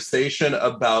conversation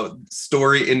about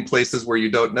story in places where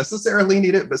you don't necessarily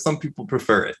need it, but some people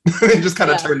prefer it. It just kind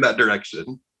of turned that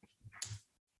direction.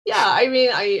 Yeah, I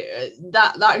mean,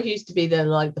 that used to be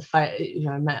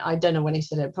I don't know when he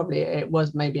said it. Probably it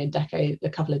was maybe a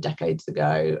couple of decades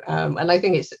ago, and I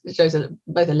think it shows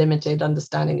both a limited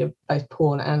understanding of both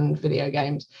porn and video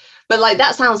games. But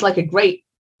that sounds like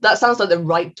the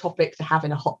right topic to have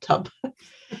in a hot tub.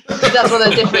 That's one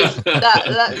of the difference.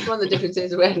 That's one of the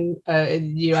differences when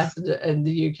in the US and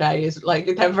the UK is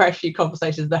there are very few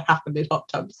conversations that happen in hot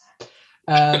tubs.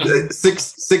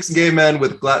 Six gay men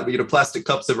with plastic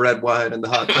cups of red wine in the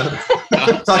hot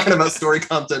tub talking about story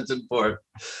content in porn.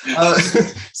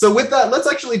 So with that, let's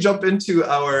actually jump into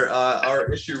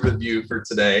our issue review for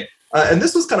today. And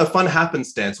this was kind of fun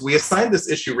happenstance. We assigned this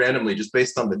issue randomly just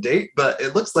based on the date, but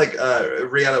it looks like,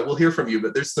 Rhianna, we'll hear from you,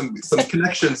 but there's some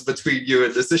connections between you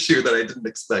and this issue that I didn't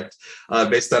expect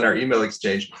based on our email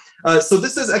exchange. So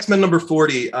this is X-Men number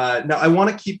 40. Now I want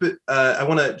to keep it, I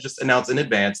want to just announce in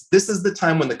advance, this is the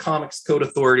time when the Comics Code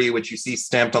Authority, which you see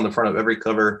stamped on the front of every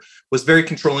cover, was very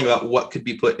controlling about what could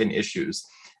be put in issues.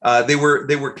 They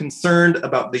were concerned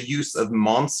about the use of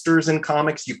monsters in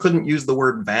comics. You couldn't use the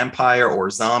word vampire or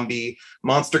zombie.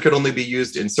 Monster could only be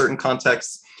used in certain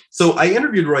contexts. So I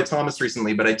interviewed Roy Thomas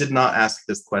recently, but I did not ask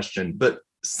this question. But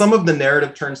some of the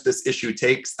narrative turns this issue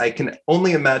takes, I can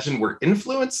only imagine were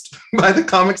influenced by the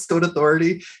Comics Code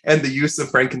Authority and the use of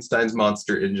Frankenstein's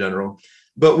monster in general.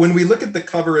 But when we look at the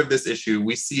cover of this issue,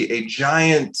 we see a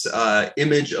giant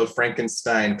image of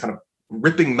Frankenstein kind of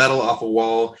ripping metal off a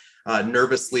wall,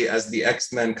 nervously as the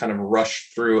X-Men kind of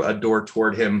rush through a door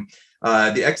toward him.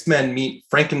 The X-Men meet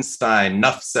Frankenstein,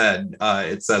 nuff said,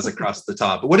 it says across the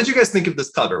top. But what did you guys think of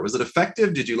this cover? Was it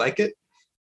effective? Did you like it?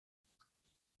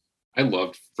 I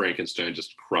loved Frankenstein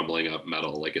just crumbling up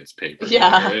metal like it's paper.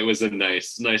 Yeah. It was a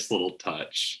nice little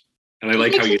touch. And I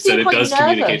like how you said it does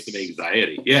communicate some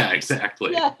anxiety. Yeah,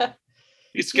 exactly. Yeah.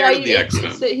 He's scared of the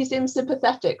X-Men. He seems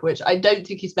sympathetic, which I don't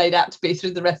think he's made out to be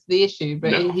through the rest of the issue,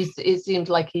 but no. It seems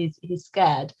like he's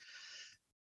scared.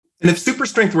 And if super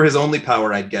strength were his only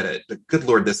power, I'd get it. But good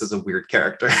Lord, this is a weird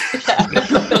character.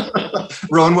 Yeah.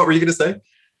 Rowan, what were you going to say?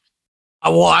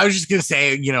 Well, I was just going to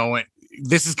say,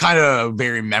 this is kind of a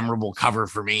very memorable cover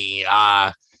for me.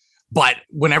 But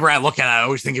whenever I look at it, I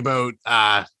always think about,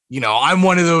 I'm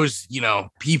one of those,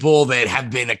 people that have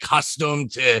been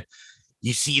accustomed to,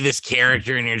 you see this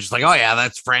character and you're just like, oh yeah,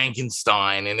 that's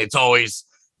Frankenstein. And it's always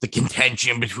the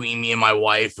contention between me and my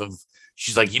wife of,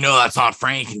 she's like, that's not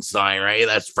Frankenstein, right?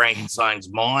 That's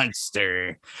Frankenstein's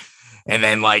monster. And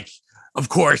then of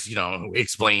course,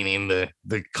 explaining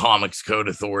the Comics Code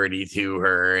Authority to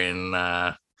her.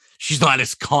 And she's not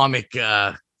as comic.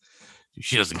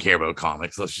 She doesn't care about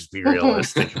comics. Let's just be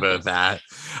realistic about that.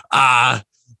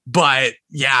 But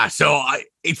yeah, so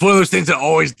it's one of those things that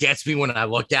always gets me when I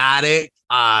look at it,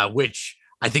 which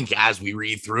I think as we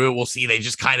read through it, we'll see they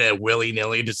just kind of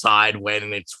willy-nilly decide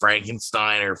when it's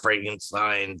Frankenstein or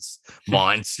Frankenstein's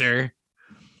monster.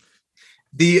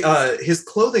 His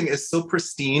clothing is so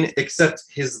pristine, except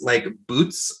his like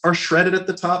boots are shredded at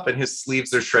the top and his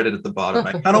sleeves are shredded at the bottom.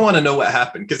 I kind of want to know what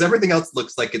happened because everything else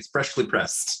looks like it's freshly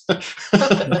pressed.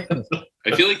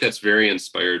 I feel like that's very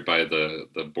inspired by the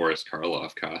Boris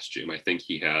Karloff costume. I think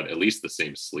he had at least the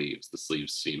same sleeves. The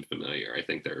sleeves seem familiar. I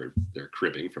think they're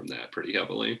cribbing from that pretty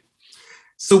heavily.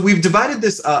 So we've divided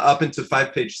this up into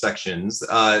 5-page sections.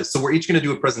 So we're each going to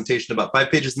do a presentation about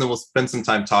 5 pages, and then we'll spend some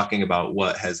time talking about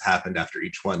what has happened after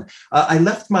each one. I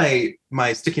left my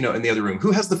sticky note in the other room.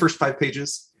 Who has the first 5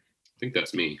 pages? I think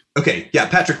that's me. Okay, yeah,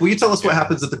 Patrick, will you tell us what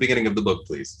happens at the beginning of the book,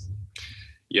 please?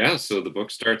 Yeah, so the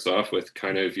book starts off with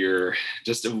kind of your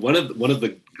just one of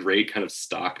the great kind of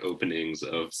stock openings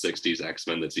of 60s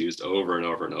X-Men that's used over and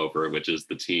over and over, which is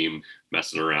the team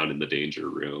messing around in the danger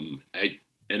room.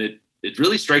 It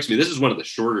really strikes me, this is one of the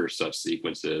shorter such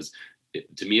sequences.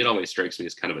 To me, it always strikes me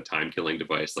as kind of a time-killing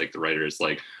device. Like the writer is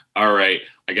like, all right,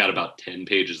 I got about 10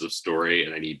 pages of story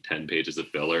and I need 10 pages of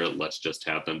filler. Let's just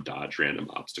have them dodge random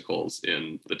obstacles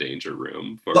in the danger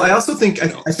room. For, well, I also think, I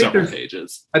think there's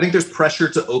pages. I think there's pressure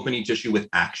to open each issue with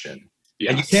action. Yes.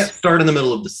 And you can't start in the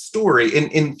middle of the story.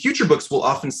 In future books, we'll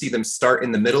often see them start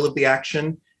in the middle of the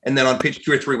action. And then on page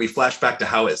 2 or 3, we flash back to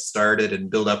how it started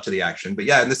and build up to the action. But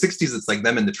yeah, in the 60s, it's like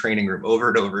them in the training room over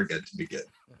and over again to begin.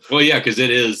 Well, yeah, because it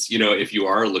is, if you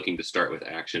are looking to start with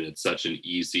action, it's such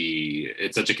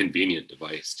a convenient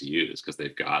device to use because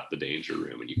they've got the danger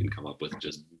room and you can come up with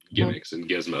just gimmicks and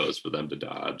gizmos for them to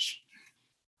dodge.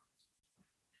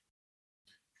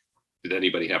 Did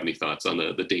anybody have any thoughts on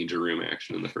the danger room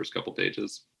action in the first couple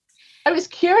pages? I was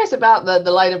curious about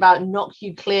the line about knock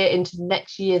you clear into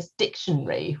next year's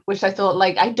dictionary, which I thought,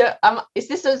 like, I don't. Is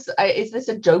this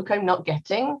a joke I'm not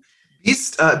getting?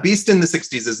 Beast in the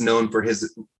 60s is known for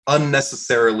his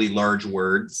unnecessarily large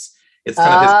words. It's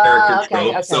kind of his character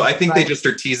trope. Okay, so I think they just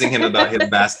are teasing him about his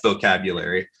vast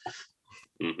vocabulary.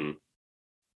 Mm-hmm.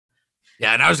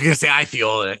 Yeah, and I was gonna say I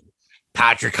feel that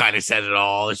Patrick kind of said it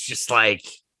all. It's just like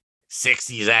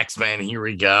 60s X-Men. Here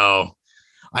we go.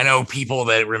 I know people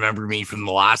that remember me from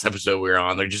the last episode we were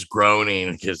on, they're just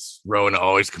groaning because Rowan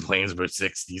always complains about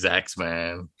 60s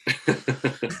X-Men.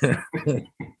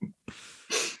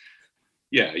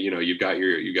 Yeah, you've got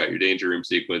your danger room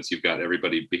sequence, you've got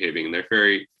everybody behaving in their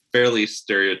fairly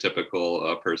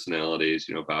stereotypical personalities,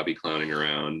 Bobby clowning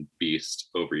around,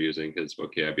 Beast overusing his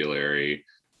vocabulary,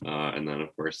 and then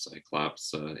of course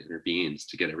Cyclops intervenes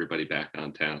to get everybody back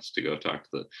on task to go talk to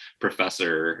the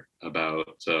professor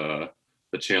about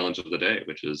the challenge of the day,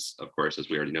 which is, of course, as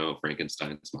we already know,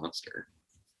 Frankenstein's monster.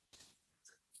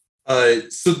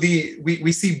 So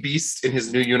we see Beast in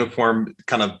his new uniform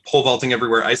kind of pole vaulting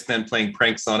everywhere, Iceman playing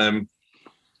pranks on him.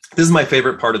 This is my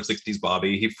favorite part of 60s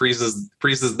Bobby. He freezes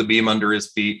the beam under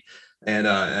his feet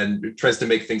and tries to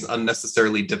make things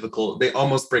unnecessarily difficult. They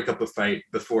almost break up a fight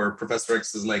before Professor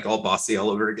X is like all bossy all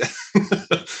over again.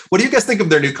 What do you guys think of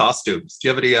their new costumes? Do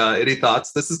you have any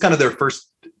thoughts? This is kind of their first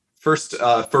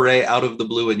foray out of the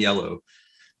blue and yellow.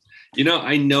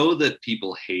 I know that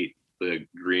people hate the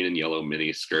green and yellow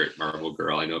mini skirt Marvel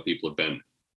Girl. I know people have been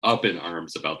up in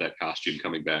arms about that costume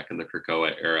coming back in the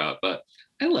Krakoa era, but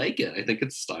I like it. I think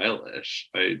it's stylish.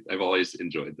 I've always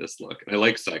enjoyed this look. And I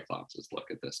like Cyclops'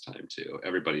 look at this time too.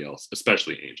 Everybody else,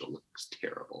 especially Angel, looks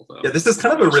terrible though. Yeah, this is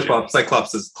kind of a rip-off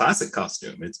Cyclops' classic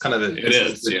costume. It's kind of a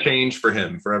change for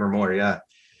him forevermore, yeah.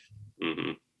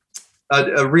 Mm-hmm.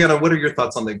 Rhianna, what are your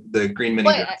thoughts on the green mini?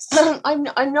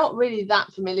 I'm not really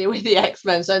that familiar with the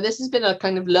X-Men, so this has been a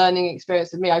kind of learning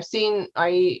experience with me. I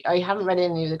haven't read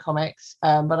any of the comics,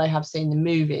 but I have seen the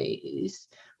movies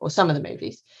or some of the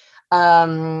movies.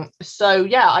 So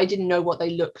yeah, I didn't know what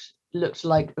they looked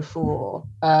like before.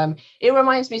 It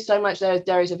reminds me so much.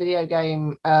 There is a video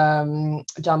game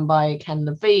done by Ken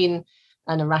Levine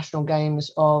and Irrational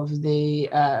Games of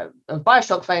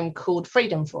BioShock fame called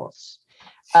Freedom Force.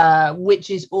 Which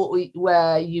is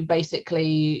where you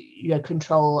basically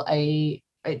control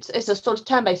it's a sort of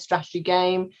turn-based strategy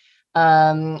game,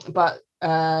 but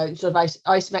sort of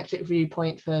isometric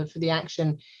viewpoint for the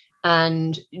action,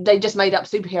 and they just made up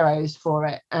superheroes for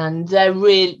it, and they're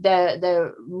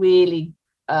really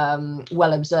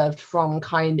well observed from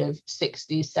kind of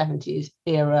 60s 70s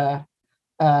era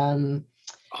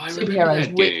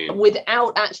superheroes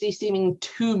without actually seeming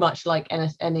too much like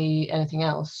anything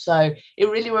else. So it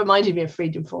really reminded me of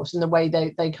Freedom Force in the way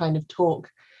they kind of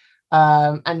talk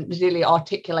and really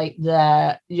articulate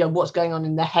their what's going on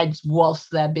in their heads whilst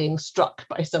they're being struck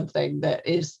by something that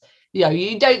is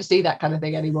you don't see that kind of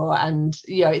thing anymore. And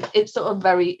it's sort of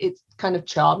it's kind of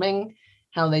charming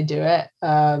how they do it.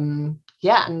 And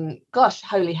gosh,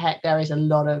 holy heck, there is a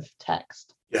lot of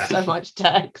text. Yeah. So much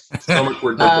text. So much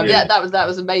word. That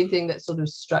was the main thing that sort of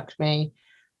struck me.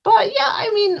 But yeah,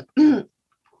 I mean,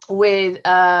 with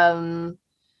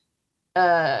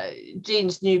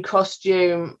Jean's new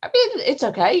costume, I mean, it's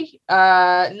okay.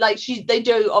 They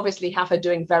do obviously have her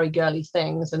doing very girly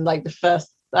things, and like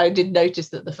I did notice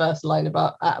that the first line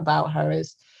about her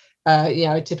is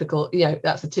a typical,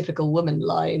 that's a typical woman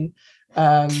line,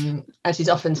 and she's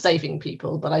often saving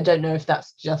people, but I don't know if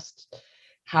that's just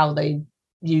how they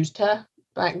used her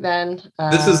back then.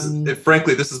 This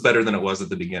is better than it was at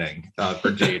the beginning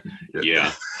for Jane.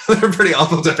 Yeah. They're pretty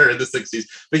awful to her in the 60s.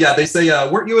 But yeah, they say,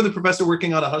 weren't you and the professor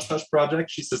working on a hush hush project?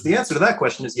 She says the answer to that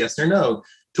question is yes or no.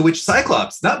 To which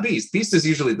Cyclops, not Beast, Beast is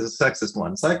usually the sexist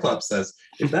one. Cyclops says,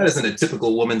 if that isn't a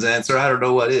typical woman's answer, I don't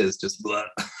know what is. Just blah.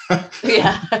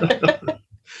 Yeah.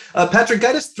 Patrick,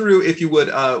 guide us through, if you would,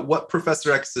 what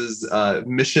Professor X's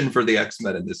mission for the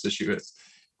X-Men in this issue is.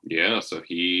 Yeah, so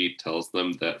he tells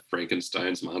them that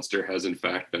Frankenstein's monster has in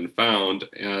fact been found,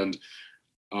 and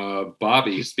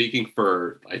Bobby, speaking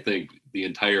for, I think, the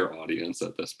entire audience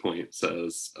at this point,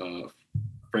 says,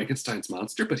 Frankenstein's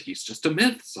monster, but he's just a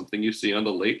myth, something you see on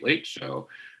the Late Late Show.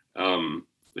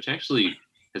 Which actually,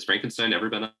 has Frankenstein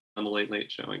ever been on the Late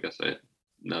Late Show? I guess I'm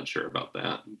not sure about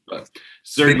that. But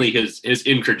certainly his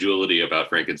incredulity about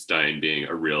Frankenstein being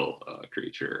a real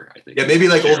creature, I think. Yeah, maybe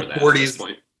like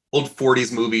old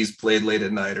 40s movies played late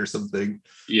at night or something.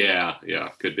 Yeah,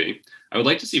 could be. I would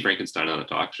like to see Frankenstein on a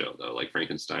talk show, though, like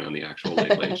Frankenstein on the actual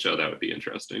Late Late Show. That would be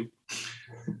interesting.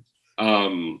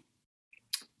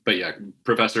 But yeah,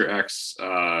 Professor X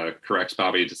corrects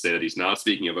Bobby to say that he's not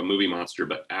speaking of a movie monster,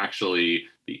 but actually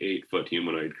the 8-foot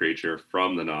humanoid creature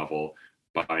from the novel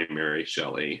by Mary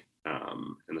Shelley.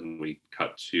 And then we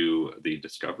cut to the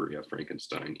discovery of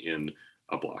Frankenstein in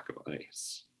a block of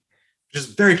ice. Which is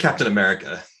very Captain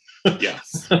America.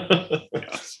 Yes.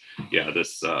 Yes. Yeah,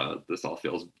 this all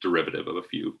feels derivative of a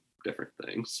few different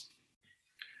things.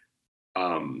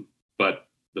 But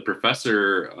the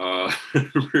professor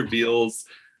reveals,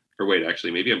 or wait,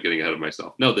 actually, maybe I'm getting ahead of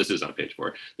myself. No, this is on page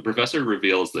 4. The professor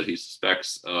reveals that he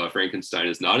suspects Frankenstein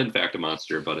is not in fact a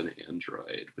monster, but an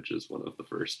android, which is one of the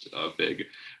first big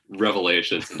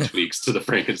revelations and tweaks to the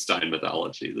Frankenstein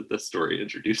mythology that this story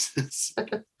introduces.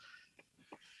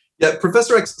 Yeah,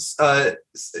 Professor X.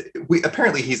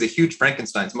 Apparently, he's a huge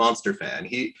Frankenstein's monster fan.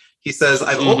 He says,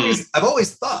 "I've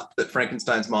always thought that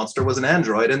Frankenstein's monster was an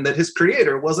android and that his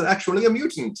creator was actually a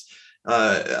mutant.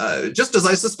 Just as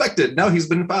I suspected. Now he's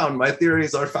been found. My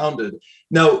theories are founded."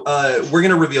 Now, we're going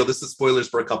to reveal, this is spoilers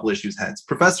for a couple issues hence.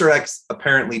 Professor X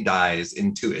apparently dies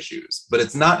in 2 issues, but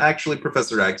it's not actually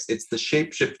Professor X. It's the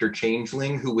shapeshifter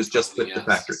changeling who was just with the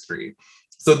Factor 3.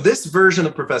 So this version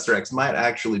of Professor X might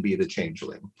actually be the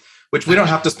changeling, which we don't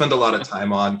have to spend a lot of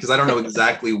time on because I don't know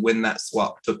exactly when that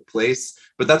swap took place,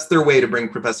 but that's their way to bring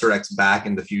Professor X back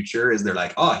in the future, is they're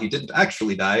like, oh, he didn't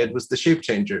actually die. It was the shape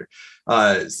changer.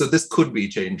 So this could be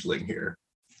changeling here.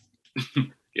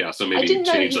 Yeah, so maybe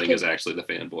changeling is actually the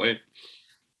fanboy.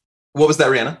 What was that,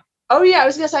 Rihanna? Oh yeah, I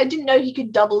was gonna say I didn't know he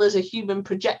could double as a human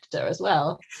projector as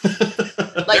well.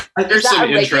 Like, there's some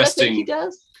interesting. He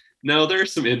does? No, there are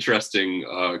some interesting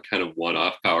kind of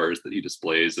one-off powers that he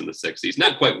displays in the 60s.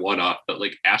 Not quite one-off, but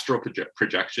like astral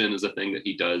projection is a thing that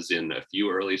he does in a few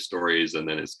early stories and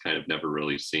then is kind of never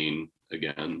really seen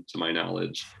again, to my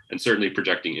knowledge. And certainly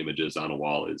projecting images on a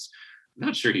wall is, I'm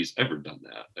not sure he's ever done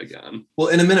that again. Well,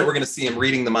 in a minute, we're going to see him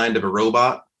reading the mind of a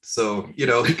robot. So, he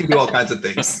can do all kinds of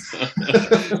things.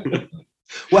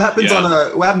 What happens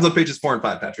on pages 4 and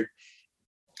 5, Patrick?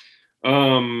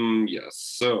 Yes.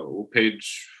 So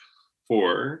page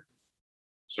 4.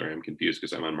 Sorry, I'm confused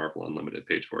because I'm on Marvel Unlimited.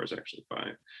 Page 4 is actually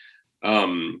 5.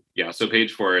 So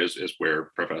page 4 is where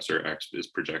Professor X is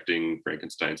projecting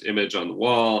Frankenstein's image on the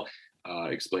wall,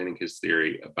 explaining his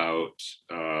theory about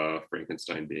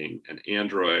Frankenstein being an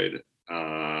android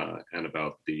and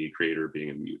about the creator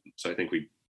being a mutant. So I think we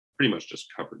pretty much just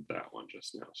covered that one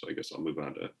just now. So I guess I'll move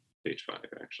on to page 5,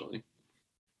 actually.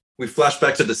 We flash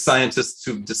back to the scientists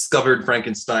who discovered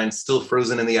Frankenstein still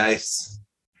frozen in the ice.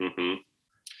 Mm-hmm.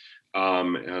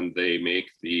 And they make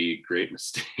the great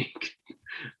mistake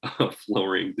of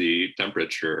lowering the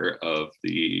temperature of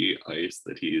the ice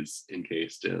that he's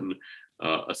encased in,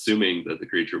 assuming that the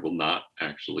creature will not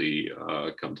actually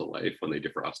come to life when they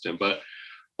defrost him. But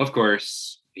of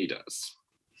course, he does,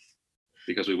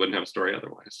 because we wouldn't have a story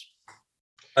otherwise.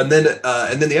 And then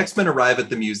the X-Men arrive at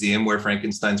the museum where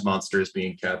Frankenstein's monster is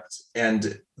being kept,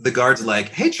 and the guard's like,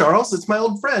 "Hey, Charles, it's my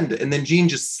old friend." And then Jean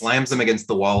just slams him against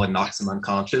the wall and knocks him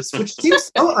unconscious, which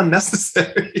seems so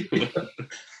unnecessary.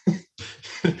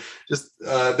 Just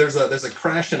there's a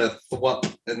crash and a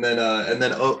thwop, and then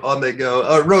on they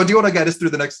go. Rowan, do you want to guide us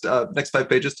through the next 5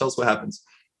 pages? Tell us what happens.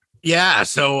 Yeah,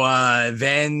 so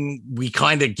then we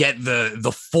kind of get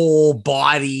the full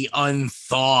body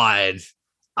unthawed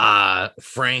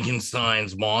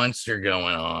Frankenstein's monster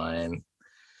going on.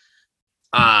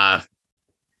 After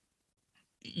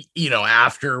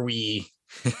we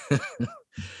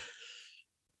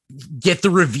get the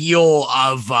reveal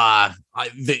of I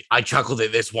chuckled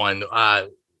at this one,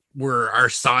 where our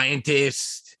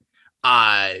scientist,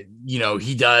 he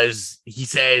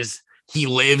says he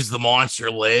lives, the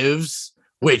monster lives,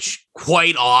 which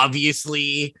quite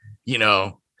obviously,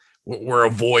 we're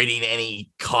avoiding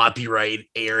any copyright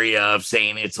area of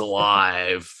saying it's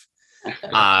alive,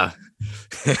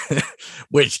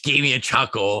 which gave me a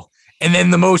chuckle. And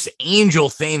then the most Angel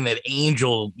thing that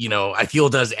Angel, I feel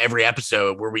does every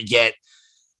episode, where we get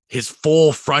his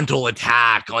full frontal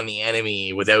attack on the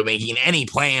enemy without making any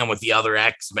plan with the other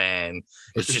X-Men.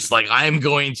 It's just like, I'm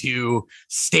going to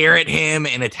stare at him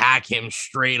and attack him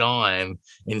straight on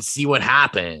and see what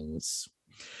happens.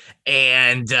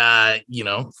 And,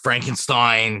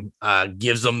 Frankenstein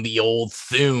gives him the old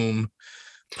Thum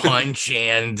punch,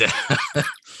 and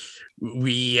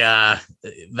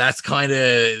that's kind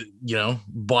of,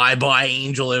 bye-bye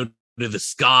Angel out of the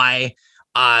sky.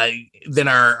 Then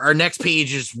our next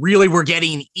page is really, we're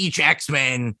getting each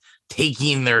X-Men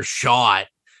taking their shot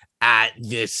at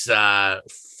this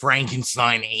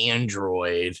Frankenstein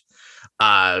android.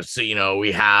 So,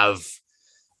 we have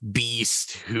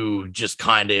Beast, who just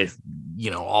kind of,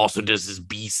 also does this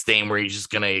Beast thing where he's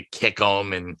just going to kick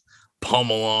them and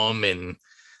pummel them, and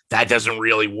that doesn't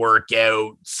really work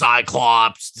out.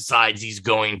 Cyclops decides he's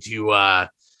going to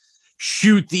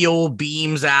shoot the old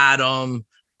beams at him,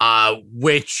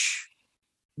 which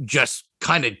just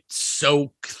kind of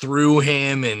soak through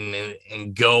him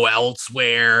and go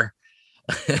elsewhere.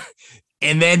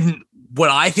 And then what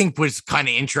I think was kind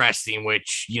of interesting,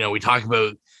 which, we talk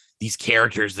about these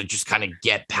characters that just kind of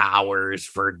get powers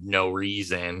for no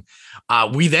reason.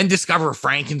 We then discover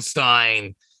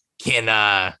Frankenstein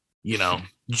can,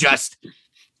 just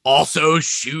also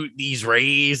shoot these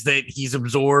rays that he's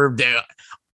absorbed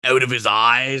out of his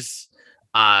eyes.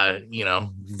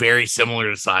 Very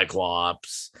similar to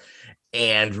Cyclops,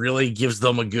 and really gives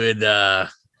them a good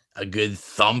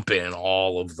thumping,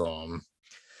 all of them.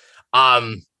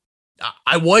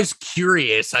 I was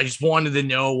curious. I just wanted to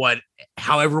know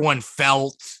how everyone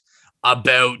felt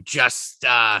about just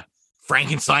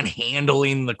Frankenstein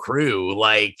handling the crew.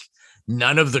 Like,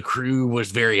 none of the crew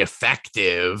was very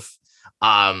effective.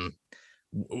 While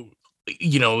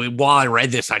I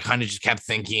read this, I kind of just kept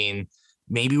thinking,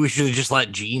 maybe we should have just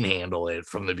let Jean handle it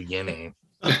from the beginning.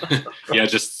 Yeah,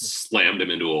 just slammed him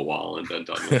into a wall and been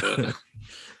done with it.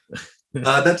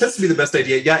 That tends to be the best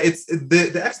idea. Yeah, it's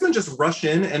the X-Men just rush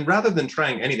in, and rather than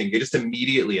trying anything, they just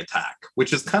immediately attack,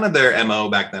 which is kind of their MO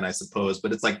back then, I suppose.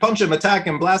 But it's like, punch him, attack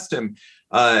him, blast him.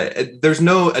 There's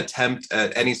no attempt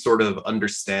at any sort of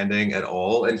understanding at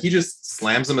all, and he just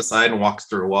slams them aside and walks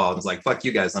through a wall and is like, "Fuck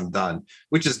you guys, I'm done,"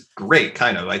 which is great.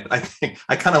 Kind of. I think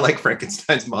I kind of like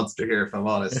Frankenstein's monster here, if I'm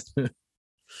honest.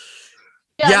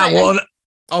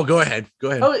 Oh, go ahead.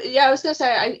 Oh, yeah, I was going to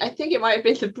say, I think it might have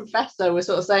been the professor was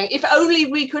sort of saying, if only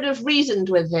we could have reasoned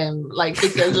with him, like,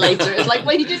 because later. It's like,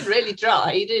 well, you didn't really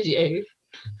try, did you?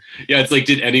 Yeah, it's like,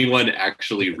 did anyone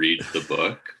actually read the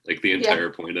book? Like, the entire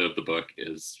point of the book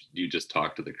is you just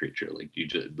talk to the creature. Like,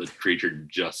 the creature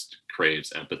just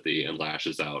craves empathy and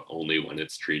lashes out only when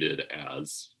it's treated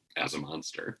as a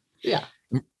monster. Yeah.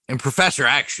 And Professor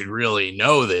X should really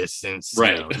know this, since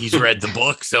he's read the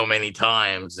book so many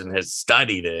times and has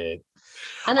studied it.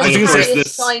 And I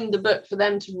signed the book for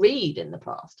them to read in the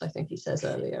past, I think he says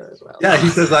earlier as well. Yeah, he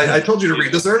says, I told you to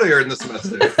read this earlier in the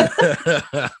semester.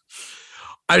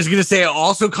 I was going to say,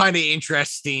 also kind of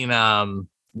interesting,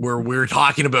 where we're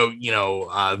talking about,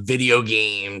 video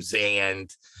games and,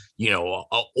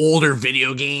 older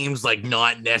video games, like,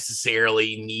 not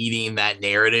necessarily needing that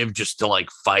narrative just to, like,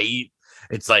 fight.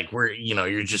 It's like,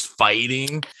 you're just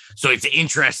fighting. So it's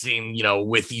interesting,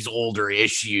 with these older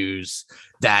issues,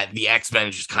 that the X-Men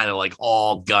is just kind of like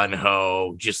all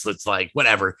gun-ho, just it's like,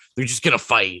 whatever. They're just going to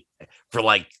fight for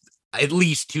like at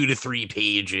least 2 to 3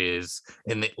 pages.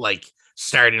 And like,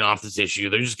 starting off this issue,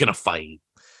 they're just going to fight.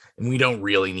 And we don't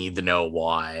really need to know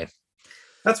why.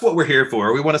 That's what we're here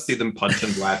for. We want to see them punch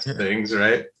and blast things,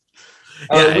 right?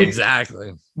 Yeah,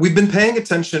 exactly. We've been paying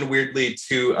attention weirdly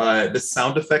to the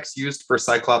sound effects used for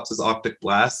Cyclops' optic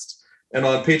blast. And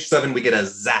on page 7, we get a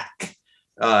zack.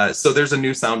 So there's a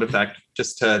new sound effect,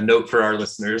 just to note for our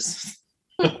listeners.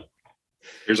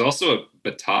 There's also a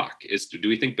batok. Do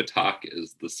we think batok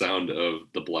is the sound of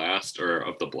the blast or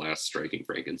of the blast striking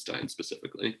Frankenstein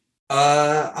specifically?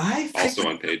 I think, also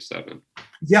on page 7.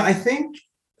 Yeah, I think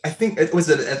it was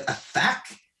a thack.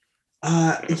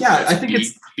 Yeah, I think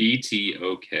it's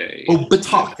BTOK. Oh,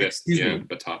 batok. Excuse me.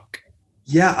 Batok.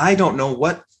 Yeah, I don't know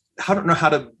how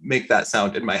to make that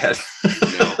sound in my head.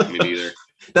 No, me neither.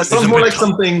 That sounds more like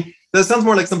something. That sounds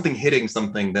more like something hitting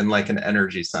something than like an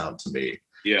energy sound to me.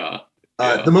 Yeah.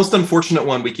 The most unfortunate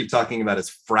one we keep talking about is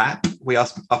frap. We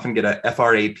often get a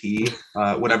FRAP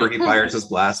whenever he fires his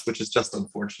blast, which is just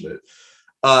unfortunate.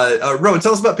 Rowan,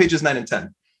 tell us about pages 9 and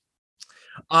 10.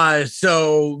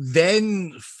 So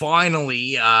then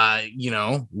finally,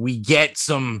 we get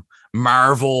some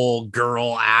Marvel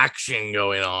Girl action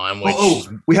going on. Which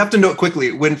we have to note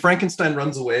quickly, when Frankenstein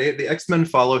runs away, the X-Men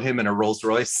follow him in a Rolls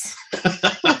Royce.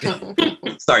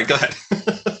 Sorry, go ahead.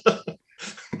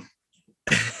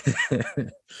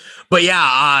 But yeah,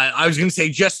 I was gonna say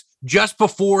just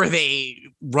before they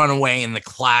run away in the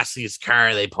classiest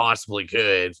car they possibly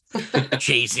could,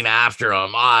 chasing after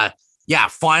them.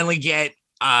 Finally get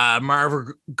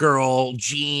Marvel Girl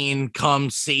Jean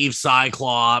comes save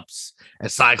Cyclops,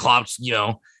 and Cyclops,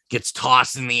 gets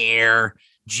tossed in the air.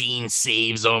 Jean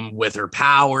saves him with her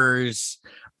powers,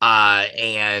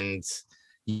 and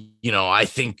I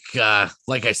think,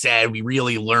 like I said, we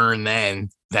really learn then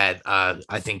that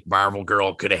I think Marvel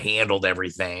Girl could have handled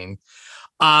everything.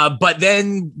 But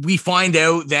then we find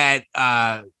out that,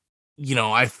 I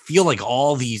feel like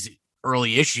all these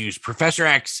early issues, Professor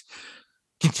X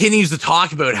continues to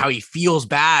talk about how he feels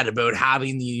bad about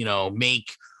having to,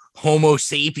 make Homo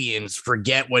sapiens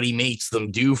forget what he makes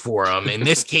them do for him. In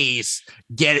this case,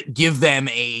 give them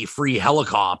a free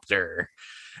helicopter.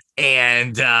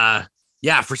 And,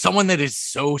 for someone that is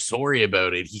so sorry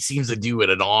about it, he seems to do it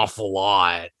an awful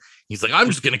lot. He's like, I'm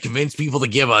just going to convince people to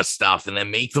give us stuff and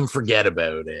then make them forget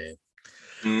about it.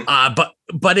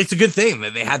 But it's a good thing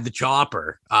that they had the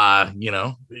chopper,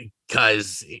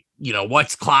 because,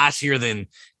 what's classier than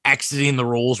exiting the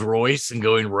Rolls Royce and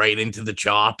going right into the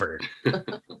chopper?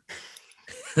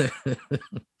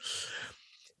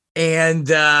 And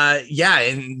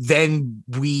then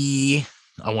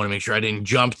I want to make sure I didn't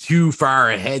jump too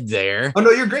far ahead there. Oh, no,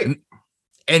 you're great.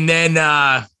 And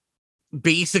then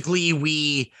basically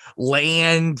we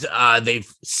land.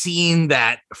 They've seen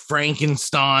that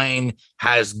Frankenstein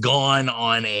has gone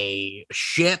on a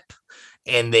ship,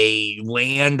 and they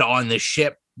land on the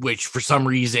ship, which for some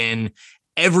reason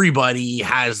everybody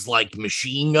has like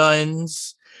machine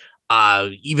guns,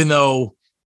 even though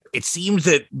it seems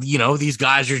that, these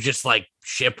guys are just like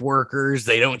ship workers.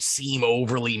 They don't seem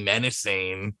overly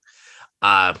menacing.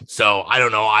 So I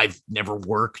don't know. I've never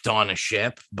worked on a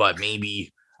ship, but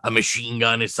maybe a machine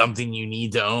gun is something you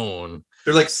need to own.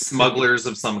 They're like smugglers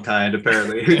of some kind,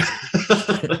 apparently.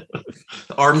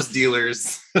 Arms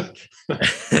dealers.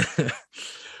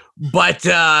 But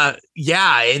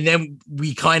and then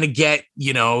we kind of get,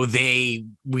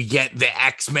 we get the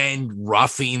X-Men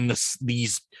roughing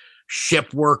these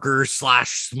ship workers /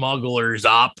 smugglers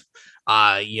up.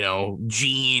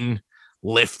 Jean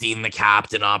lifting the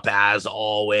captain up as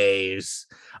always,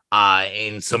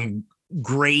 and some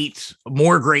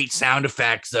more great sound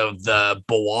effects of the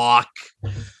Bawak.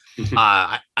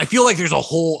 I feel like there's a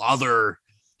whole other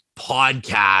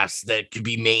podcast that could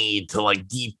be made to like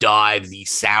deep dive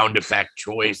these sound effect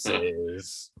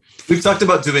choices. We've talked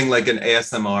about doing like an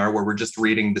ASMR where we're just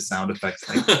reading the sound effects,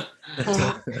 like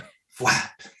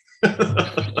flap.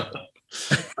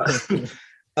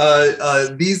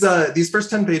 These first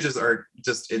 10 pages are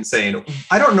just insane.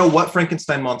 I don't know what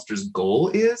Frankenstein Monster's goal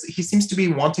is. He seems to be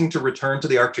wanting to return to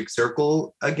the Arctic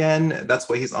Circle again. That's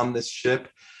why he's on this ship.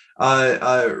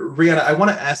 Rihanna, I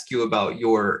want to ask you about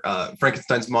your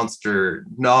Frankenstein's Monster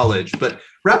knowledge, but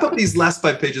wrap up these last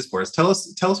 5 pages for us. Tell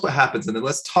us what happens, and then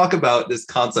let's talk about this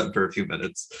concept for a few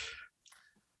minutes.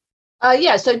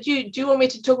 So do you want me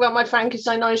to talk about my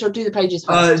Frankenstein knowledge, or do the pages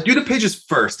first? Do the pages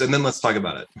first, and then let's talk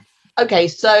about it. Okay,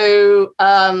 so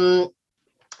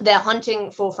they're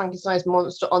hunting for Frankenstein's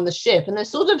monster on the ship, and they're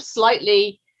sort of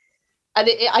slightly, and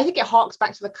I think it harks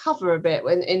back to the cover a bit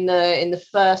when in the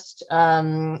first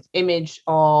image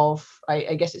of,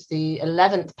 I guess it's the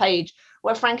 11th page,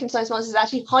 where Frankenstein's monster is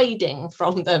actually hiding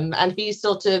from them, and he's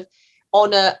sort of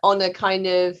on a kind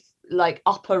of like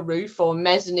upper roof or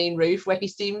mezzanine roof where he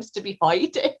seems to be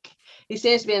hiding. He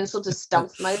seems to be in sort of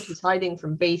stealth mode. He's hiding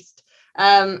from Beast.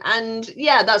 And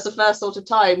yeah, that's the first sort of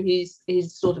time he's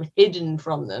sort of hidden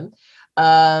from them.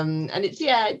 And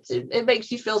it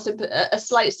makes you feel a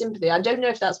slight sympathy. I don't know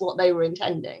if that's what they were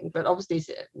intending, but obviously,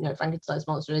 Frankenstein's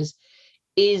monster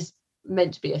is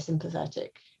meant to be a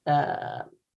sympathetic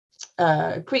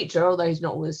creature, although he's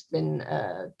not always been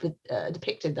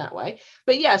depicted that way.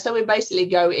 But yeah, so we basically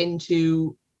go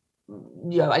into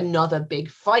another big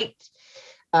fight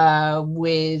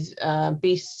with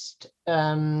Beast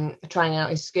trying out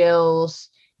his skills,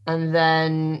 and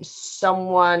then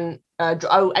someone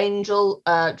Angel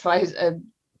tries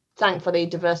thankfully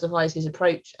diversifies his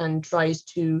approach and tries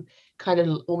to kind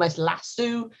of almost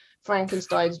lasso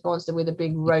Frankenstein's monster with a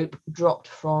big rope dropped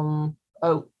from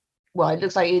it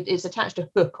looks like it's attached to a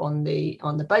hook on the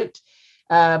boat,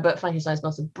 but Frankenstein's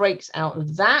monster breaks out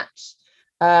of that.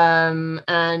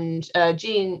 And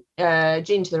Gene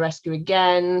to the rescue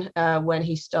again when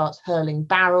he starts hurling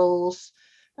barrels,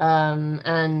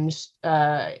 and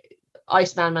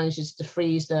Iceman manages to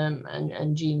freeze them,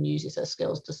 and Gene uses her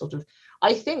skills to sort of,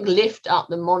 I think, lift up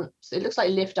the monster. It looks like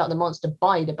lift up the monster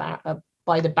by the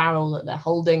barrel that they're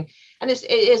holding, and it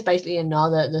is basically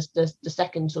the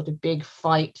second sort of big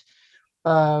fight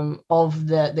of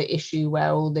the issue,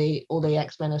 where all the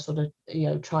X-Men are sort of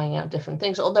trying out different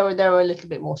things, although they're a little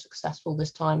bit more successful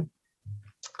this time.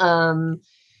 And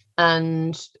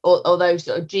although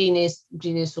sort of Gene is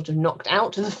sort of knocked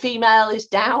out, the female is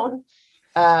down,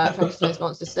 Frankenstein's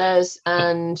monster says,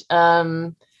 and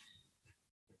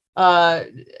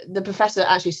the professor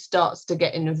actually starts to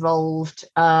get involved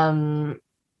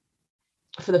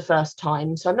for the first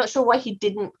time. So I'm not sure why he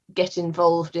didn't get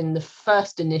involved in the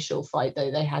first initial fight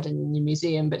that they had in the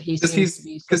museum, but he's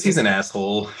an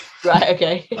asshole. Right,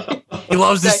 okay. He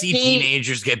loves to see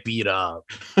teenagers get beat up.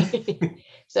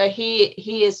 So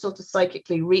he is sort of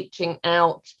psychically reaching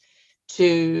out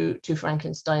to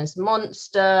Frankenstein's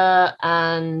monster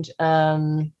and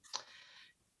sort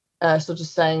of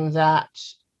saying that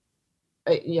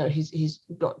he's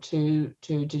got to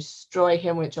destroy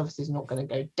him, which obviously is not going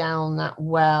to go down that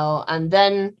well. And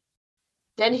then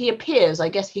he appears. I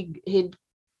guess he'd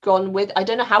gone with, I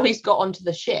don't know how he's got onto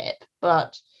the ship,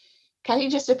 but can he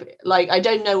just, I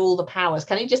don't know all the powers,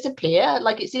 can he just appear?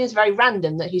 It seems very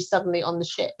random that he's suddenly on the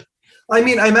ship. I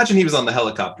mean, I imagine he was on the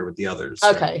helicopter with the others.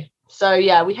 Okay, right? So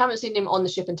yeah, we haven't seen him on the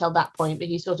ship until that point, but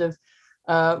he sort of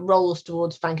rolls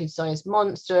towards Frankenstein's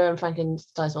monster, and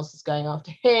Frankenstein's monster's going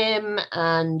after him,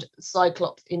 and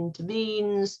Cyclops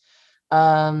intervenes,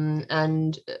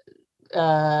 and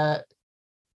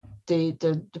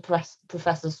the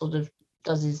professor sort of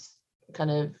does his kind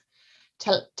of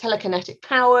telekinetic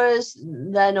powers.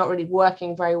 They're not really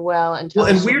working very well. And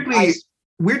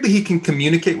weirdly, he can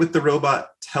communicate with the robot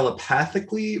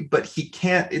telepathically, but he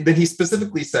can't. Then he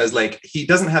specifically says, he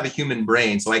doesn't have a human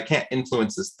brain, so I can't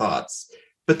influence his thoughts.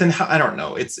 But then I don't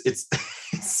know. It's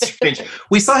strange.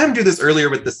 We saw him do this earlier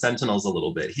with the Sentinels a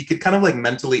little bit. He could kind of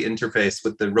mentally interface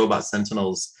with the robot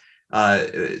Sentinels.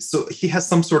 So he has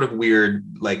some sort of weird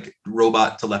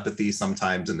robot telepathy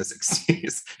sometimes in the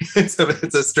 60s.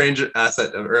 It's a strange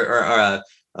asset or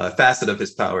a facet of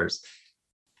his powers.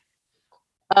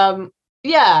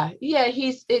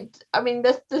 He's it. I mean,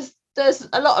 there's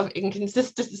a lot of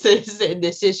inconsistencies in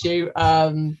this issue.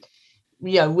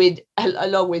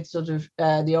 Along with sort of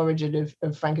the origin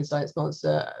of Frankenstein's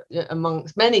monster,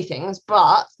 amongst many things,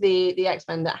 but the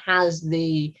X-Men that has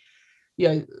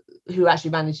who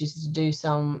actually manages to do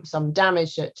some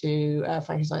damage to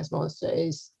Frankenstein's monster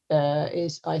is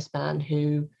Iceman,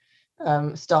 who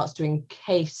starts to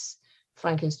encase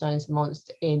Frankenstein's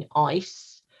monster in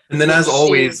ice. And then as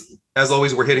always,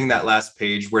 we're hitting that last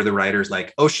page where the writer's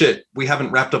like, oh shit, we haven't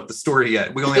wrapped up the story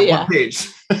yet. We only have one page.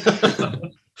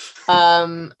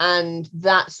 And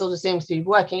that sort of seems to be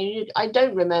working. I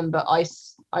don't remember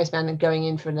Iceman going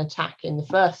in for an attack in the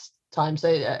first time, so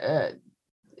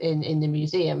in the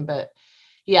museum, but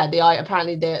yeah,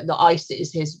 apparently the ice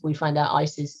is his. We find out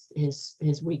ice is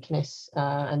his weakness,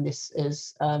 and this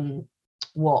is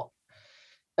what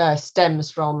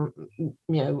stems from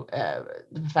the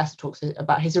professor talks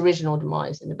about his original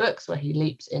demise in the books, where he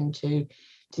leaps into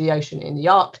the ocean in the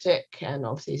Arctic, and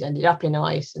obviously he's ended up in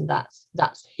ice, and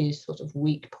that's his sort of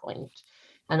weak point.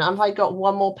 And have I got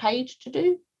one more page to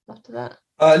do after that?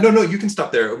 No, you can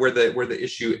stop there where the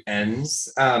issue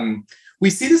ends. We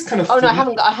see this kind of. Oh no,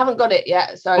 I haven't got it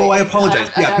yet. So I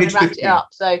apologize. Page 15.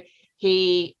 So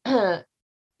he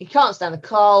can't stand the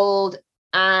cold,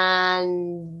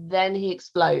 and then he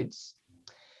explodes.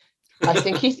 I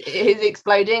think he's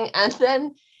exploding, and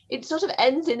then it sort of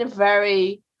ends in a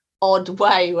very odd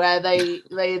way, where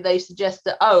they suggest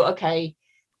that, oh, okay,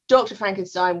 Dr.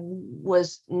 Frankenstein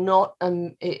was not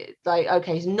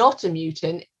he's not a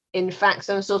mutant. In fact,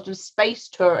 some sort of space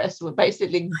tourists were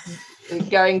basically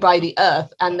going by the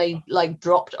Earth, and they like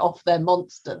dropped off their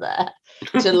monster there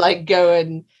to like go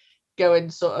and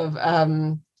sort of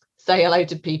say hello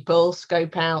to people,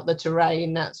 scope out the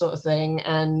terrain, that sort of thing.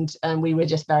 And we were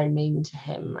just very mean to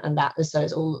him, and so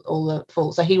it's all the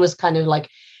fault. So he was kind of like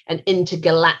an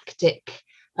intergalactic,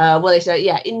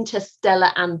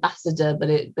 interstellar ambassador, but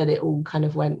it all kind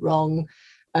of went wrong.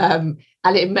 And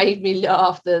it made me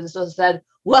laugh. That sort of said,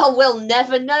 well, we'll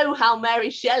never know how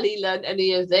Mary Shelley learned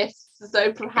any of this,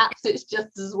 so perhaps it's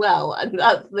just as well. And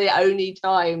that's the only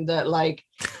time that like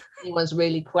anyone's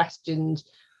really questioned,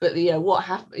 but what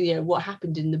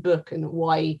happened in the book, and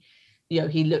why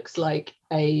he looks like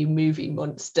a movie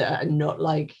monster and not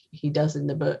like he does in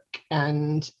the book,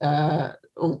 and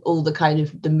all the kind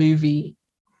of the movie,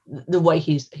 the way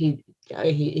he's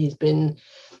been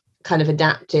kind of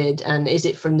adapted. And is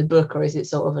it from the book, or is it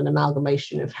sort of an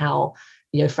amalgamation of how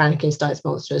Frankenstein's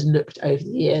monster has looked over the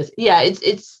years?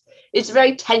 It's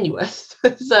very tenuous.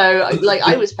 So like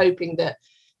I was hoping that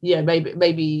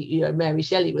maybe Mary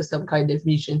Shelley was some kind of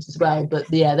mutant as well, but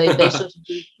they sort of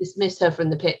dismiss her from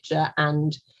the picture,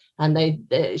 and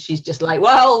she's just like,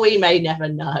 well, we may never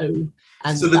know,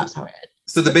 and so that's how it ends.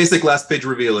 So the basic last page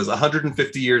reveal is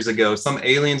 150 years ago, some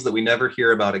aliens that we never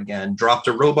hear about again dropped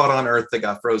a robot on Earth that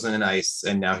got frozen in ice,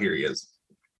 and now here he is.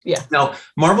 Yeah. Now,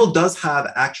 Marvel does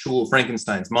have actual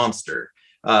Frankenstein's monster,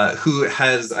 who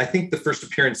has, I think the first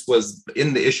appearance was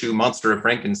in the issue Monster of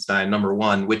Frankenstein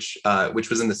 #1, which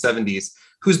was in the 70s,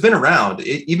 who's been around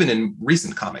even in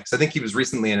recent comics. I think he was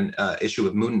recently in an issue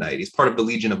of Moon Knight. He's part of the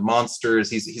Legion of Monsters.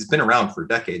 He's been around for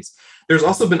decades. There's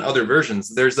also been other versions.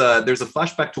 There's a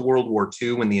flashback to World War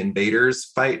II when the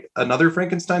invaders fight another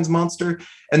Frankenstein's monster.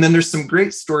 And then there's some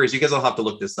great stories. You guys will have to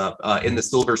look this up in the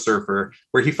Silver Surfer,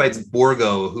 where he fights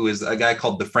Borgo, who is a guy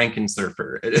called the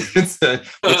Frankensurfer. It's a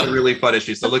really fun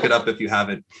issue. So look it up if you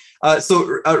haven't.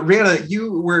 So Rhianna,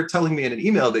 you were telling me in an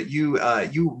email that you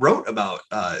wrote about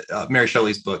Mary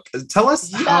Shelley's book. Tell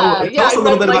us a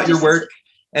little bit about your work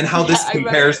and how this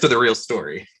compares to the real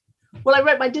story. Well, I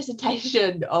wrote my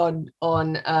dissertation on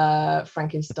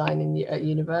Frankenstein at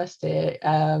university,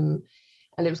 and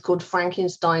it was called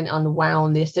Frankenstein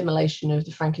Unwound: The Assimilation of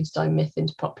the Frankenstein Myth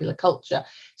into Popular Culture.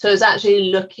 So it was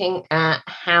actually looking at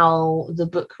how the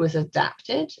book was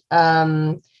adapted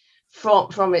from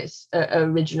its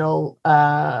original,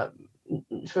 from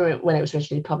when it was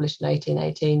originally published in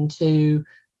 1818 to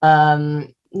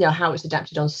how it's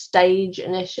adapted on stage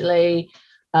initially,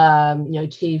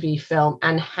 TV, film,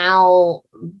 and how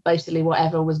basically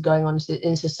whatever was going on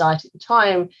in society at the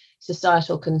time,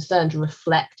 societal concerns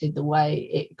reflected the way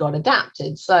it got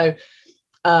adapted. So,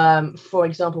 for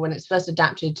example, when it's first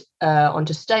adapted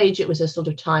onto stage, it was a sort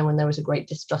of time when there was a great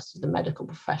distrust of the medical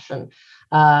profession.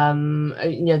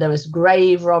 There was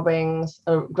grave robbings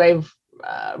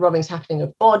happening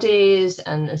of bodies,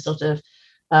 and sort of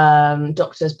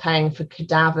doctors paying for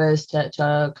cadavers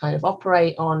to kind of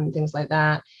operate on, things like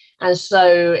that. And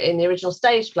so in the original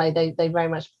stage play, they very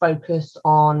much focused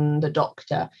on the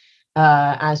doctor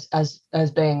as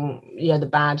being the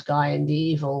bad guy and the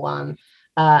evil one.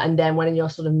 And then when you're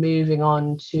sort of moving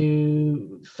on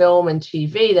to film and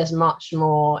TV, there's much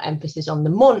more emphasis on the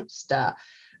monster,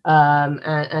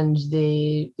 and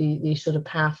the sort of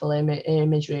powerful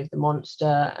imagery of the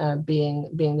monster being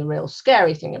the real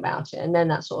scary thing about it. And then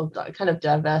that sort of kind of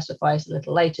diversifies a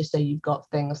little later. So you've got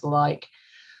things like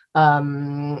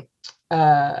Mary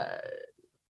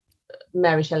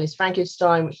Shelley's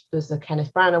Frankenstein, which was the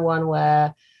Kenneth Branagh one,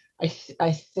 where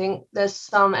I think there's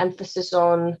some emphasis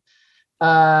on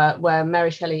where Mary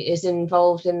Shelley is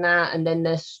involved in that. And then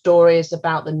there's stories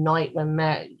about the night when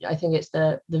I think it's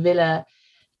the Villa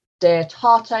de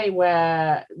Tate,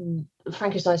 where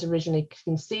Frankenstein's originally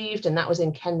conceived, and that was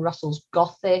in Ken Russell's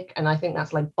Gothic. And I think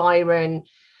that's like Byron,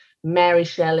 Mary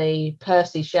Shelley,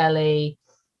 Percy Shelley,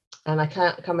 and I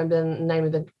can't remember the name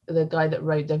of the guy that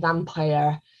wrote The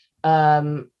Vampire.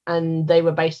 And they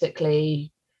were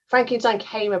basically, Frankenstein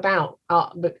came about,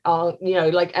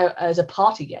 as a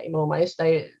party game almost.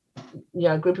 A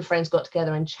group of friends got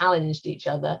together and challenged each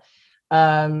other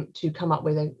to come up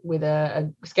with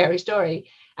a scary story.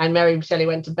 And Mary Shelley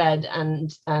went to bed and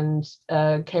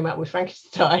came up with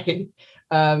Frankenstein,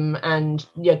 and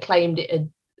claimed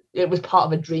it was part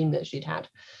of a dream that she'd had.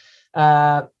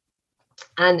 So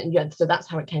that's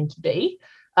how it came to be.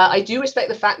 I do respect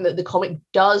the fact that the comic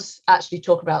does actually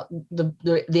talk about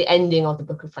the ending of the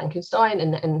Book of Frankenstein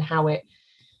and how it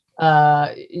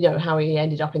how he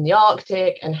ended up in the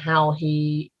Arctic, and how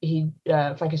he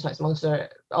Frankenstein's monster,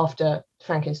 after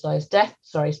Frankenstein's death,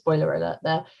 sorry, spoiler alert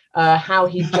there, how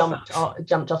he jumped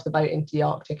off the boat into the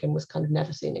Arctic and was kind of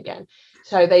never seen again.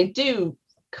 So they do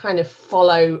kind of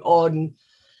follow on,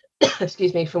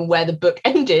 excuse me, from where the book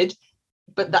ended,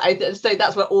 but so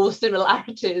that's where all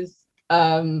similarities.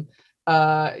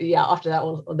 After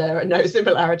that, there are no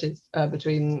similarities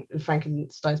between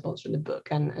Frankenstein's monster in the book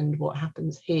and what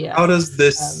happens here. How does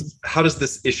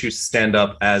this issue stand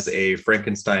up as a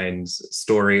Frankenstein's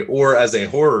story or as a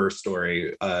horror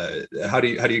story? How do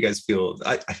you guys feel?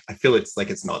 I feel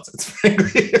it's nonsense,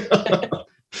 frankly.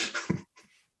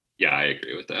 Yeah, I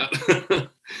agree with that.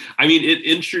 I mean, it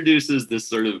introduces this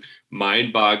sort of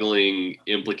mind-boggling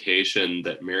implication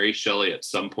that Mary Shelley at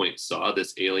some point saw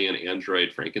this alien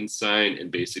android Frankenstein and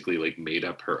basically made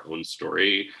up her own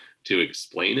story to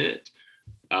explain it.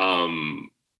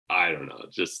 I don't know,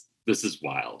 just this is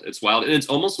wild. It's wild. And it's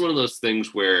almost one of those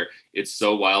things where it's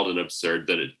so wild and absurd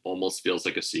that it almost feels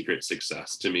like a secret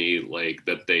success to me,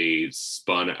 that they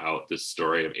spun out this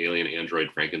story of alien android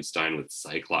Frankenstein with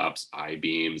Cyclops eye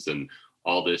beams and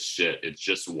all this shit. It's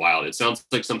just wild. It sounds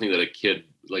like something that a kid,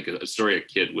 a story a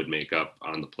kid would make up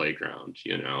on the playground,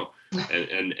 and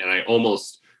I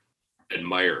almost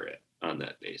admire it on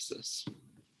that basis.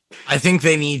 I think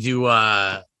they need to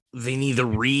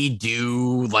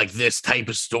redo this type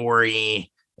of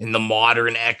story in the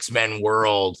modern X-Men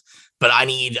world, but I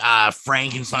need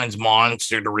Frankenstein's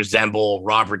monster to resemble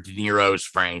Robert De Niro's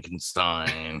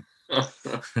Frankenstein.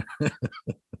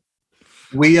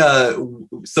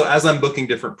 So as I'm booking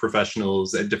different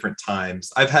professionals at different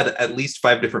times, I've had at least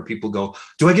 5 different people go,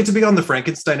 do I get to be on the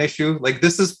Frankenstein issue?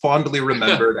 This is fondly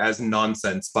remembered as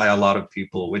nonsense by a lot of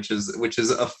people, which is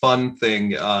a fun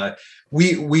thing.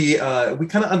 We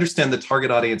kind of understand the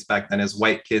target audience back then as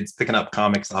white kids picking up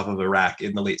comics off of a rack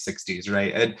in the late 60s,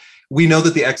 right? And we know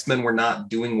that the X-Men were not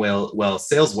doing well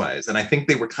sales-wise, and I think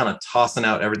they were kind of tossing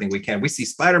out everything we can. We see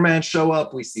Spider-Man show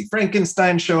up, we see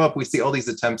Frankenstein show up, we see all these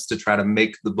attempts to try to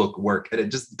make the book work, and it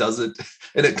just doesn't,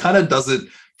 and it kind of does it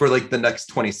for the next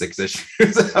 26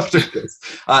 issues after this,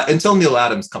 until Neil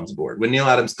Adams comes aboard. When Neil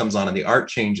Adams comes on and the art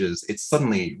changes, it's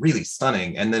suddenly really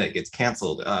stunning, and then it gets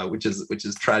canceled, which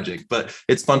is tragic. But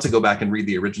it's fun to go back and read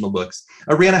the original books.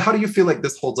 Rhianna, how do you feel like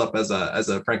this holds up as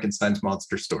a Frankenstein's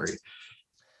monster story?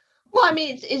 Well, I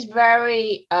mean, it's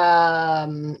very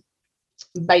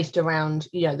based around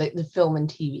the film and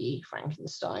TV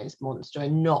Frankenstein's monster,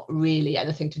 and not really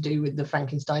anything to do with the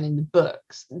Frankenstein in the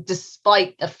books,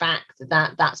 despite the fact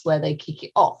that that's where they kick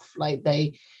it off.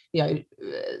 The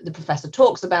professor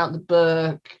talks about the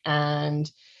book,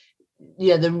 and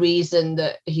the reason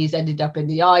that he's ended up in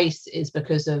the ice is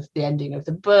because of the ending of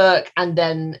the book, and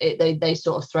then they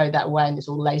sort of throw that away and it's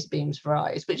all laser beams for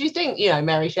eyes, which you think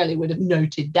Mary Shelley would have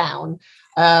noted down.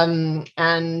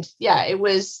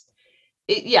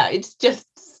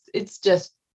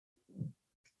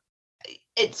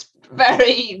 It's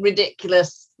very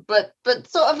ridiculous, but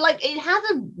sort of it has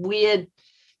a weird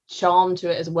charm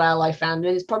to it as well, I found,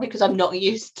 and it's probably because I'm not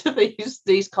used to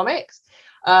these comics.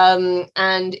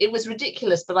 And it was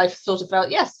ridiculous, but I sort of felt,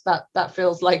 yes, that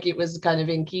feels like it was kind of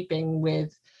in keeping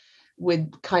with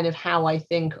kind of how I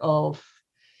think of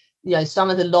some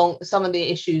of the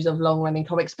issues of long running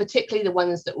comics, particularly the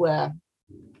ones that were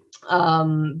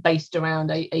based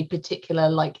around a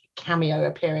particular cameo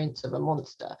appearance of a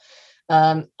monster.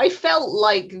 I felt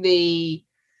like the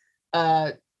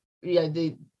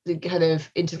kind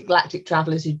of intergalactic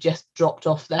travelers who just dropped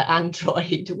off their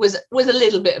android was a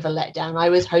little bit of a letdown. I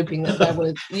was hoping that there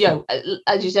was,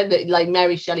 as you said, that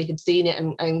Mary Shelley had seen it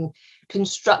and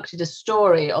constructed a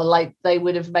story, or they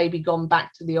would have maybe gone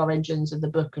back to the origins of the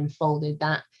book and folded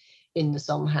that in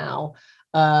somehow.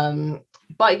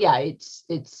 But yeah, it's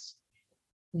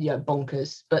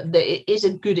bonkers, but it is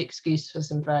a good excuse for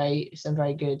some very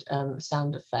good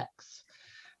sound effects.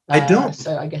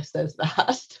 So I guess there's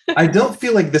that. I don't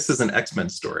feel like this is an X-Men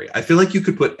story. I feel like you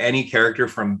could put any character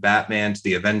from Batman to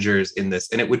the Avengers in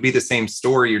this, and it would be the same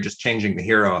story. You're just changing the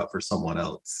hero out for someone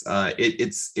else.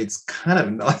 It's kind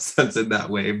of nonsense in that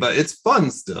way, but it's fun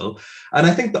still. And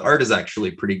I think the art is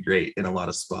actually pretty great in a lot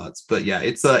of spots. But yeah,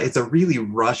 it's a really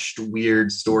rushed,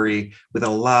 weird story with a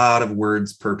lot of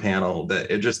words per panel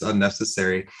that are just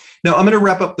unnecessary. Now, I'm going to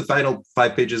wrap up the final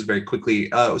 5 pages very quickly.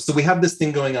 So we have this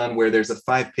thing going on where there's a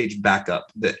 5-page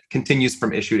backup that continues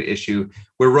from issue to issue,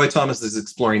 where Roy Thomas is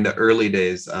exploring the early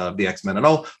days of the X-Men. And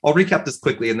I'll recap this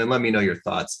quickly and then let me know your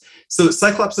thoughts. So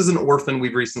Cyclops is an orphan,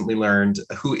 we've recently learned,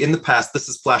 who in the past, this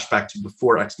is flashback to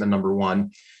before X-Men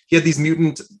 #1. he had these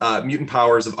mutant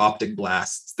powers of optic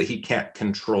blasts that he can't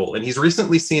control. And he's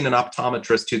recently seen an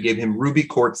optometrist who gave him ruby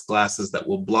quartz glasses that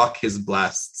will block his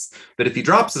blasts. But if he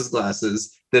drops his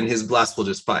glasses, then his blast will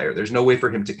just fire. There's no way for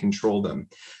him to control them.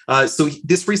 So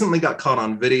this recently got caught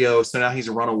on video. So now he's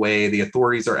run away. The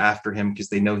authorities are after him because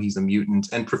they know he's a mutant.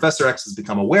 And Professor X has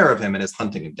become aware of him and is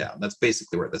hunting him down. That's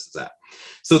basically where this is at.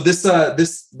 So this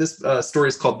story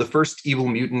is called The First Evil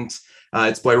Mutant.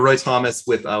 It's by Roy Thomas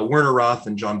with Werner Roth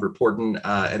and John Verpoorten,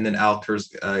 and then Al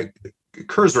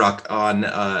Kurzrock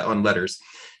on letters.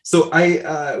 So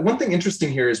one thing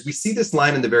interesting here is we see this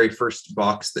line in the very first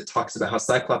box that talks about how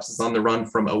Cyclops is on the run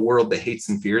from a world that hates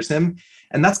and fears him.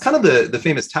 And that's kind of the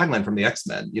famous tagline from the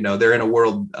X-Men. You know, they're in a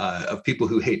world of people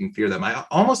who hate and fear them. I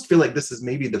almost feel like this is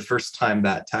maybe the first time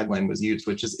that tagline was used,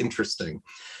 which is interesting.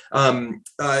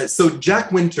 So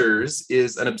Jack Winters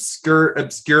is an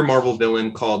obscure Marvel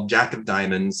villain called Jack of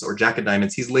Diamonds or Jack of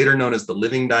Diamonds. He's later known as the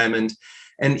Living Diamond.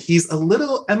 And he's a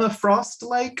little Emma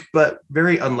Frost-like, but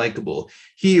very unlikable.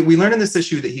 We learn in this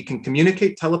issue that he can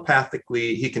communicate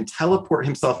telepathically. He can teleport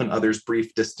himself and others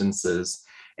brief distances.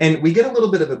 And we get a little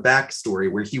bit of a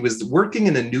backstory where he was working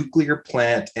in a nuclear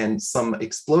plant and some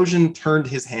explosion turned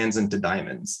his hands into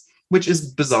diamonds, which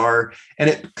is bizarre. And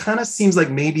it kind of seems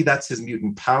like maybe that's his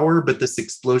mutant power, but this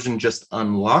explosion just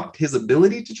unlocked his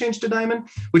ability to change to diamond,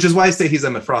 which is why I say he's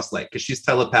Emma Frost-like, because she's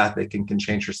telepathic and can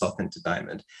change herself into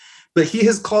diamond. But he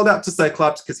has called out to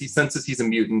Cyclops because he senses he's a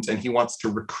mutant and he wants to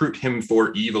recruit him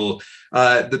for evil.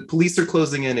 The police are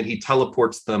closing in and he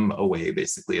teleports them away,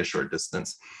 basically a short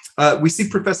distance. We see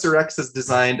Professor X has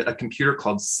designed a computer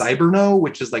called Cyberno,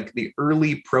 which is like the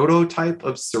early prototype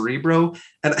of Cerebro.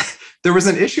 And there was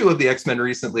an issue of the X-Men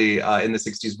recently in the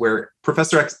 60s where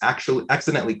Professor X actually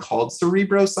accidentally called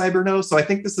Cerebro Cyberno. So I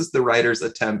think this is the writer's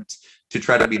attempt to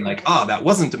try to be like, that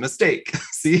wasn't a mistake.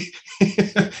 See,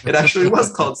 it actually was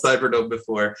called Cyberno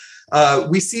before.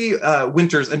 We see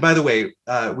Winters, and by the way,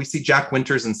 we see Jack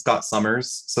Winters and Scott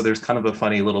Summers. So there's kind of a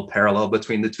funny little parallel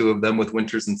between the two of them with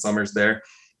Winters and Summers there.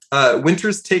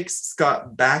 Winters takes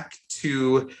Scott back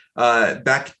to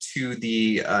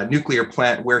the nuclear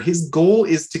plant where his goal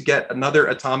is to get another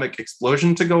atomic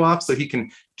explosion to go off so he can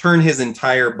turn his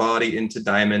entire body into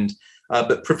diamond.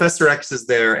 But Professor X is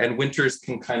there and Winters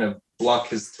can kind of block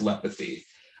his telepathy.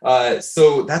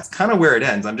 So that's kind of where it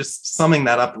ends. I'm just summing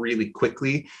that up really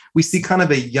quickly. We see kind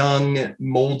of a young,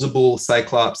 moldable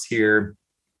Cyclops here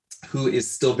who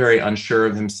is still very unsure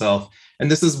of himself.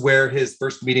 And this is where his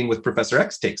first meeting with Professor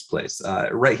X takes place,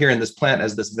 right here in this plant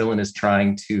as this villain is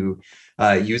trying to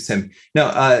use him. Now,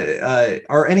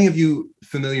 are any of you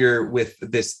familiar with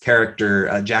this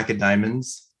character, Jack of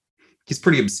Diamonds? He's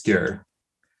pretty obscure.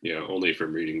 Yeah, only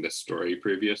from reading this story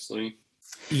previously.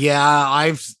 Yeah,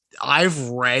 I've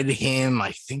read him,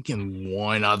 I think, in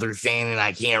one other thing, and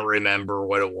I can't remember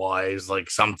what it was, like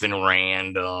something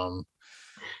random.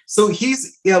 So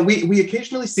we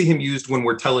occasionally see him used when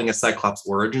we're telling a Cyclops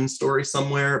origin story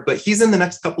somewhere, but he's in the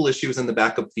next couple issues in the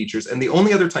backup features. And the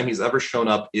only other time he's ever shown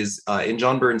up is in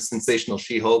John Byrne's Sensational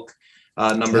She-Hulk,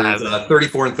 numbers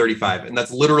 34 and 35. And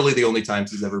that's literally the only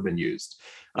times he's ever been used.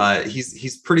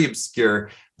 He's pretty obscure,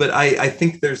 but I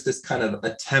think there's this kind of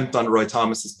attempt on Roy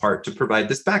Thomas's part to provide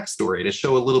this backstory to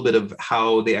show a little bit of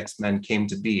how the X-Men came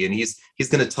to be. And he's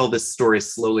going to tell this story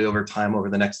slowly over time over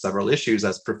the next several issues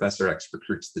as Professor X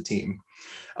recruits the team.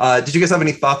 Did you guys have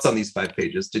any thoughts on these 5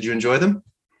 pages? Did you enjoy them?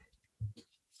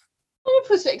 I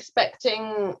was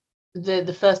expecting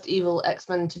the first evil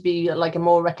X-Men to be like a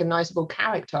more recognizable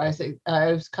character.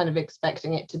 I was kind of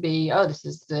expecting it to be, this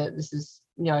is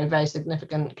a very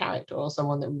significant character or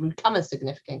someone that would become a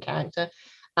significant character.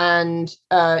 And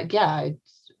like I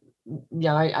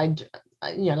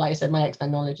said, my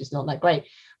X-Men knowledge is not that great,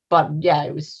 but yeah,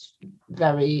 it was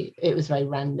very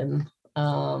random.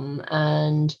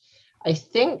 And I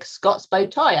think Scott's bow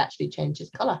tie actually changed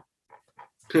his color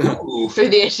through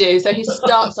the issue. So he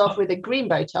starts off with a green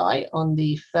bow tie on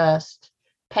the first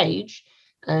page,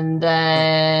 and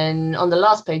then on the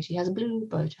last page he has a blue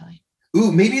bow tie. Ooh,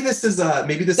 maybe this is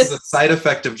a side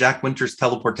effect of Jack Winters'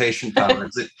 teleportation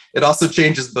powers. It also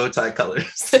changes bow tie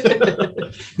colors.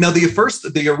 Now,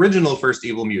 the original first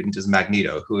evil mutant is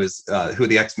Magneto, who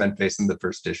the X-Men face in the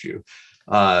first issue.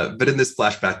 But in this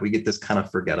flashback, we get this kind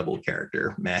of forgettable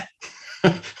character. Meh.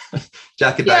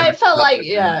 Jack and Diamond. It felt like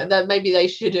that maybe they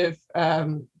should have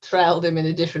trailed him in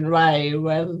a different way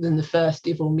rather than the first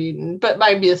evil mutant, but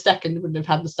maybe the second wouldn't have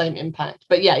had the same impact.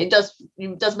 But yeah, it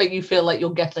does make you feel like you're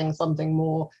getting something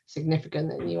more significant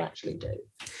than you actually do.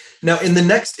 Now, in the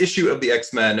next issue of the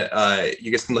X-Men, you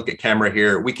guys can look at camera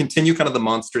here. We continue kind of the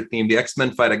monster theme. The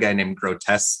X-Men fight a guy named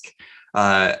Grotesque.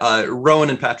 Rowan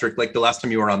and Patrick, like the last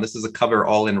time you were on, this is a cover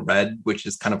all in red, which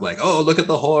is kind of like, oh, look at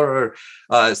the horror.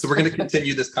 So we're going to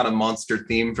continue this kind of monster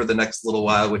theme for the next little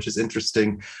while, which is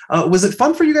interesting. Was it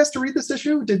fun for you guys to read this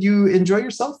issue? Did you enjoy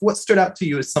yourself? What stood out to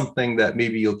you as something that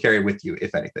maybe you'll carry with you,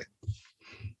 if anything?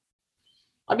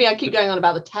 I mean, I keep going on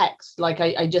about the text. Like,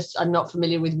 I'm not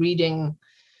familiar with reading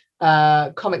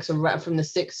comics from the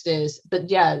 60s, but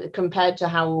yeah, compared to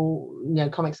how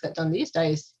comics get done these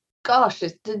days, gosh,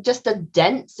 it's just the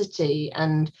density,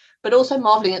 but also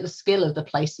marveling at the skill of the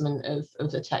placement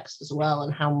of the text as well,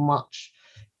 and how much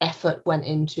effort went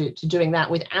into doing that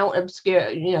without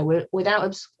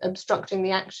obstructing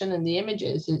the action and the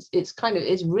images. It's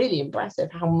really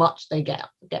impressive how much they get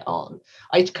on.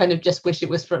 I kind of just wish it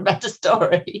was for a better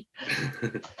story.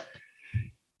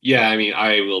 Yeah, I mean,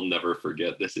 I will never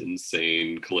forget this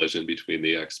insane collision between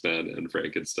the X-Men and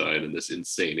Frankenstein, and this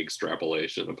insane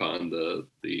extrapolation upon the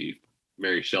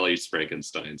Mary Shelley's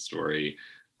Frankenstein story.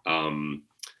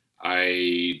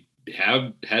 I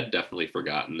had definitely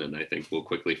forgotten, and I think we'll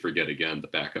quickly forget again, the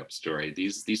backup story.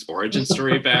 These origin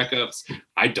story backups,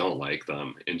 I don't like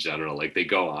them in general. Like, they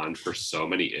go on for so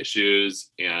many issues,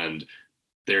 and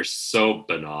they're so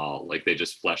banal. Like, they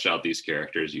just flesh out these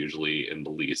characters usually in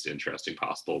the least interesting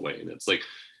possible way. And it's like,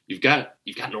 you've got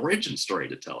an origin story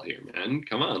to tell here, man.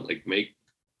 Come on, like, make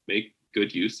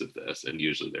good use of this. And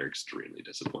usually they're extremely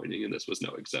disappointing, and this was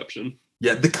no exception.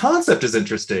 Yeah, the concept is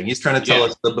interesting. He's trying to tell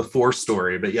us the before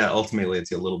story, but yeah, ultimately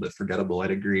it's a little bit forgettable.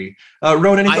 I'd agree.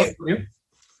 Rowan, any thoughts from you?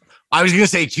 I was gonna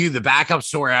say too, the backup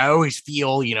story, I always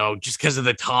feel, just because of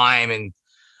the time and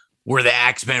where the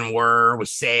X-Men were with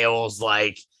sales,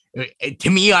 like, to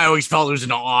me, I always felt it was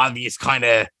an obvious kind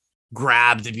of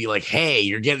grab to be like, hey,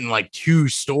 you're getting like 2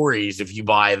 stories if you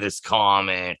buy this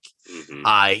comic.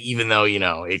 Mm-hmm. Even though,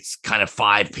 it's kind of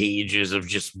 5 pages of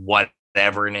just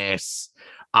whateverness.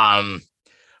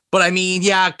 But I mean,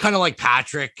 yeah, kind of like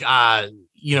Patrick, it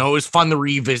was fun to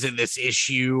revisit this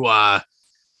issue. Not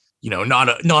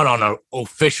on an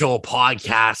official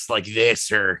podcast like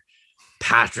this or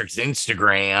Patrick's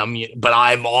Instagram, but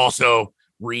I'm also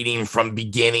reading from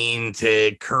beginning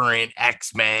to current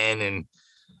X-Men, and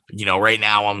right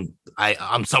now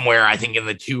I'm somewhere, I think, in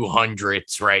the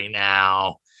 200s right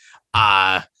now.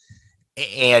 And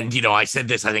I said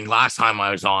this, I think, last time I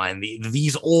was on.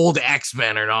 These old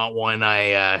X-Men are not one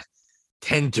I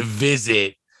tend to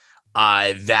visit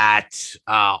that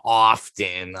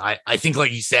often. I think,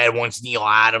 like you said, once Neil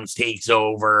Adams takes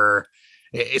over,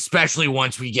 especially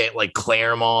once we get like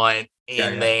Claremont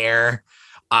in there,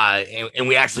 and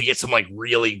we actually get some like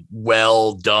really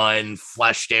well done,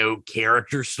 fleshed out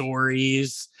character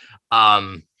stories.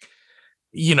 I'll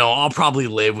probably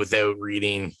live without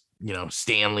reading,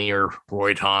 Stanley or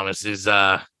Roy Thomas's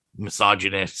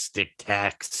misogynistic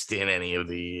text in any of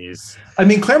these. I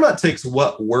mean, Claremont takes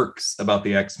what works about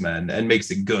the X-Men and makes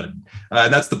it good.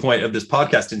 And that's the point of this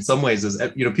podcast in some ways, is,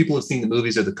 people have seen the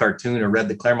movies or the cartoon or read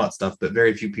the Claremont stuff, but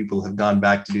very few people have gone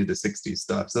back to do the 60s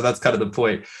stuff. So that's kind of the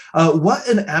point. What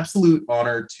an absolute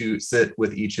honor to sit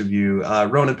with each of you.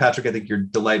 Rowan and Patrick, I think you're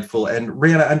delightful. And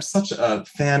Rhianna, I'm such a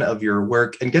fan of your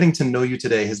work, and getting to know you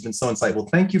today has been so insightful.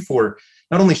 Thank you for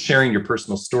not only sharing your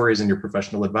personal stories and your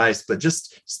professional advice, but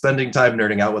just spending time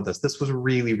nerding out with us. This was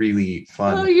really, really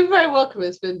fun. Oh, you're very welcome.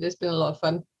 It's been a lot of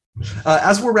fun.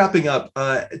 As we're wrapping up,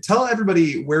 tell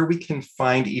everybody where we can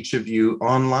find each of you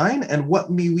online and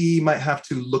what we might have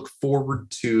to look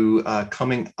forward to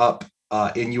coming up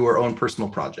in your own personal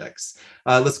projects.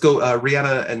 Let's go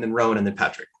Rhianna, and then Rowan, and then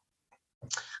Patrick.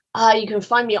 You can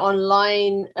find me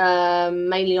online,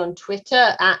 mainly on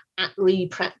Twitter. At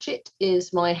 @RePratchett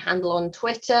is my handle on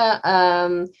Twitter.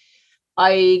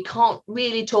 I can't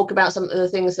really talk about some of the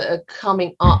things that are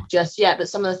coming up just yet, but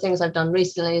some of the things I've done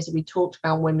recently is we talked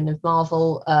about Women of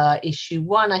Marvel issue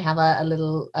 1. I have a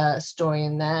little story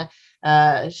in there,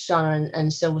 Shana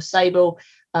and Silver Sable,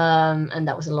 and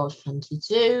that was a lot of fun to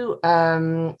do.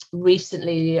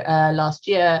 Recently, last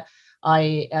year,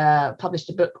 I published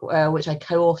a book which I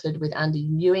co-authored with Andy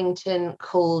Newington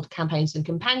called Campaigns and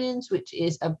Companions, which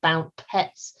is about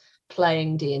pets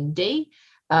playing D&D.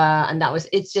 And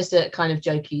it's just a kind of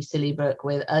jokey, silly book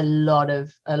with a lot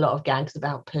of gags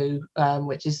about poo,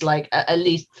 which is like at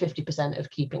least 50% of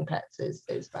keeping pets is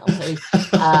about poo.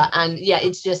 And yeah,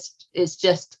 it's just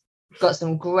got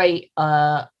some great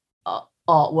artwork,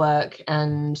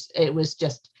 and it was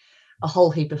just a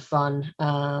whole heap of fun.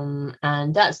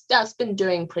 And that's been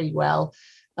doing pretty well.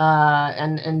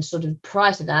 And sort of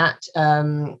prior to that,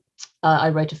 I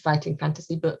wrote a fighting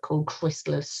fantasy book called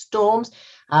Crystal of Storms,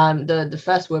 the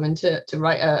first woman to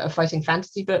write a fighting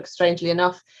fantasy book, strangely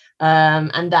enough.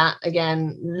 And that,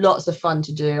 again, lots of fun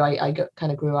to do. I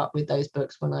kind of grew up with those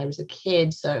books when I was a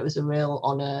kid, so it was a real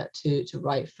honor to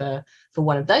write for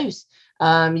one of those.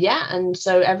 And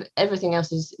so everything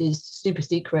else is super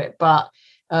secret, but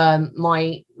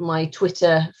my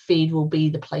Twitter feed will be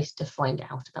the place to find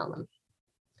out about them.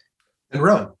 And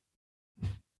Rowan.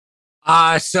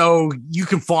 So you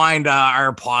can find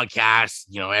our podcast,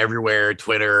 everywhere: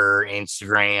 Twitter,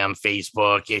 Instagram,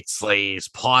 Facebook. It's Slays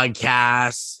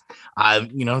Podcasts.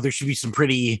 There should be some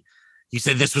pretty. You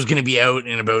said this was going to be out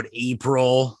in about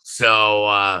April, so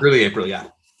early April, yeah.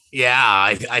 Yeah,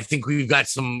 I think we've got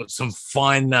some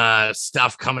fun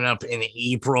stuff coming up in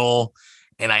April,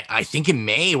 and I think in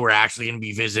May we're actually going to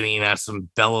be visiting some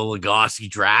Bela Lugosi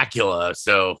Dracula.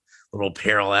 So a little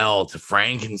parallel to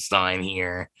Frankenstein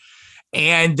here.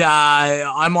 And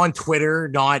I'm on Twitter,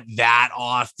 not that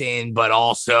often, but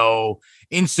also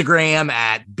Instagram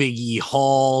at Biggie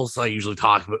Halls. I usually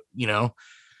talk about,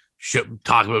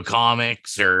 talk about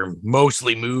comics or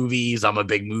mostly movies. I'm a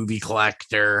big movie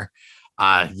collector.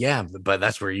 But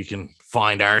that's where you can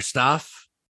find our stuff.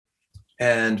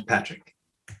 And Patrick.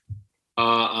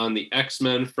 On the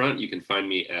X-Men front, you can find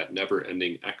me at Never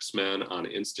Ending X-Men on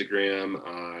Instagram.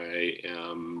 I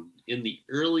am in the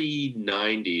early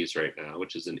 90s right now,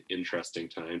 which is an interesting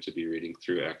time to be reading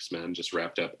through X-Men. Just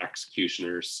wrapped up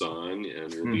Executioner's Song,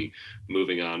 and we'll be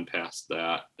moving on past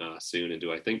that soon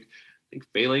into, I think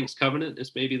Phalanx Covenant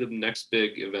is maybe the next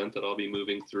big event that I'll be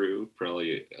moving through,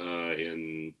 probably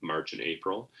in March and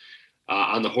April.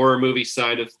 On the horror movie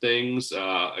side of things,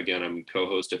 again, I'm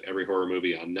co-host of Every Horror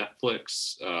Movie on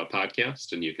Netflix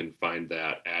podcast, and you can find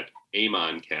that at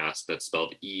Amoncast. That's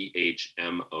spelled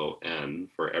EHMON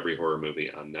for Every Horror Movie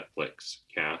on Netflix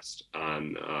cast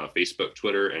on Facebook,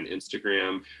 Twitter, and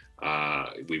Instagram.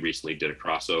 We recently did a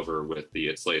crossover with the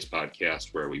It Slays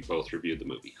podcast where we both reviewed the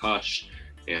movie Hush.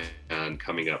 And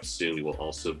coming up soon, we will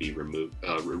also be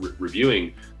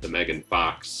reviewing the Megan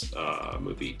Fox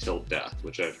movie Till Death,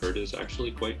 which I've heard is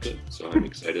actually quite good. So I'm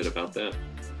excited about that.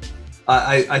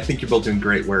 I think you're both doing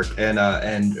great work, and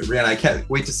Rhianna, I can't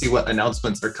wait to see what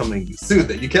announcements are coming soon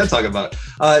that you can talk about.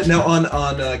 Now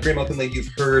on Grey Malkin Lane, you've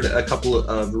heard a couple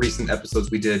of recent episodes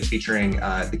we did featuring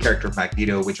the character of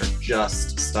Magneto, which are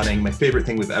just stunning. My favorite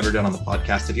thing we've ever done on the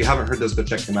podcast. If you haven't heard those, go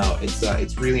check them out.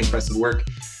 It's really impressive work.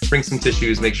 Bring some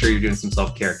tissues. Make sure you're doing some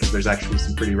self-care because there's actually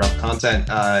some pretty rough content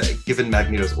given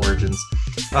Magneto's origins.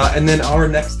 And then our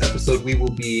next episode, we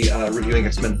will be reviewing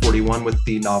X-Men 41 with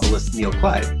the novelist Neil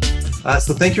Clyde.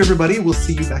 So thank you, everybody. We'll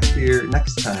see you back here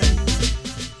next time.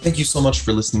 Thank you so much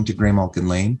for listening to Grey Malkin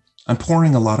Lane. I'm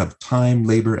pouring a lot of time,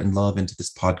 labor, and love into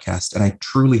this podcast, and I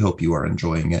truly hope you are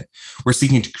enjoying it. We're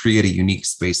seeking to create a unique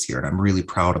space here, and I'm really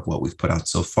proud of what we've put out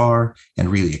so far and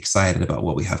really excited about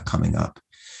what we have coming up.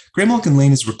 Grey Malkin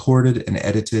Lane is recorded and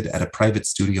edited at a private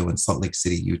studio in Salt Lake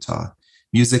City, Utah.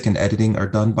 Music and editing are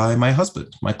done by my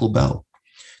husband, Michael Bell.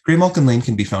 Grey Malkin Lane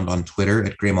can be found on Twitter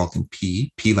at Grey Malkin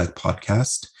P like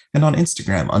podcast, and on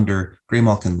Instagram under Grey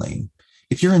Malkin Lane.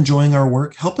 If you're enjoying our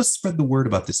work, help us spread the word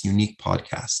about this unique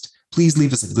podcast. Please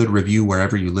leave us a good review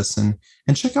wherever you listen,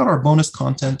 and check out our bonus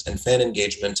content and fan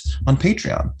engagement on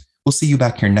Patreon. We'll see you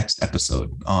back here next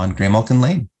episode on Grey Malkin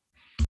Lane.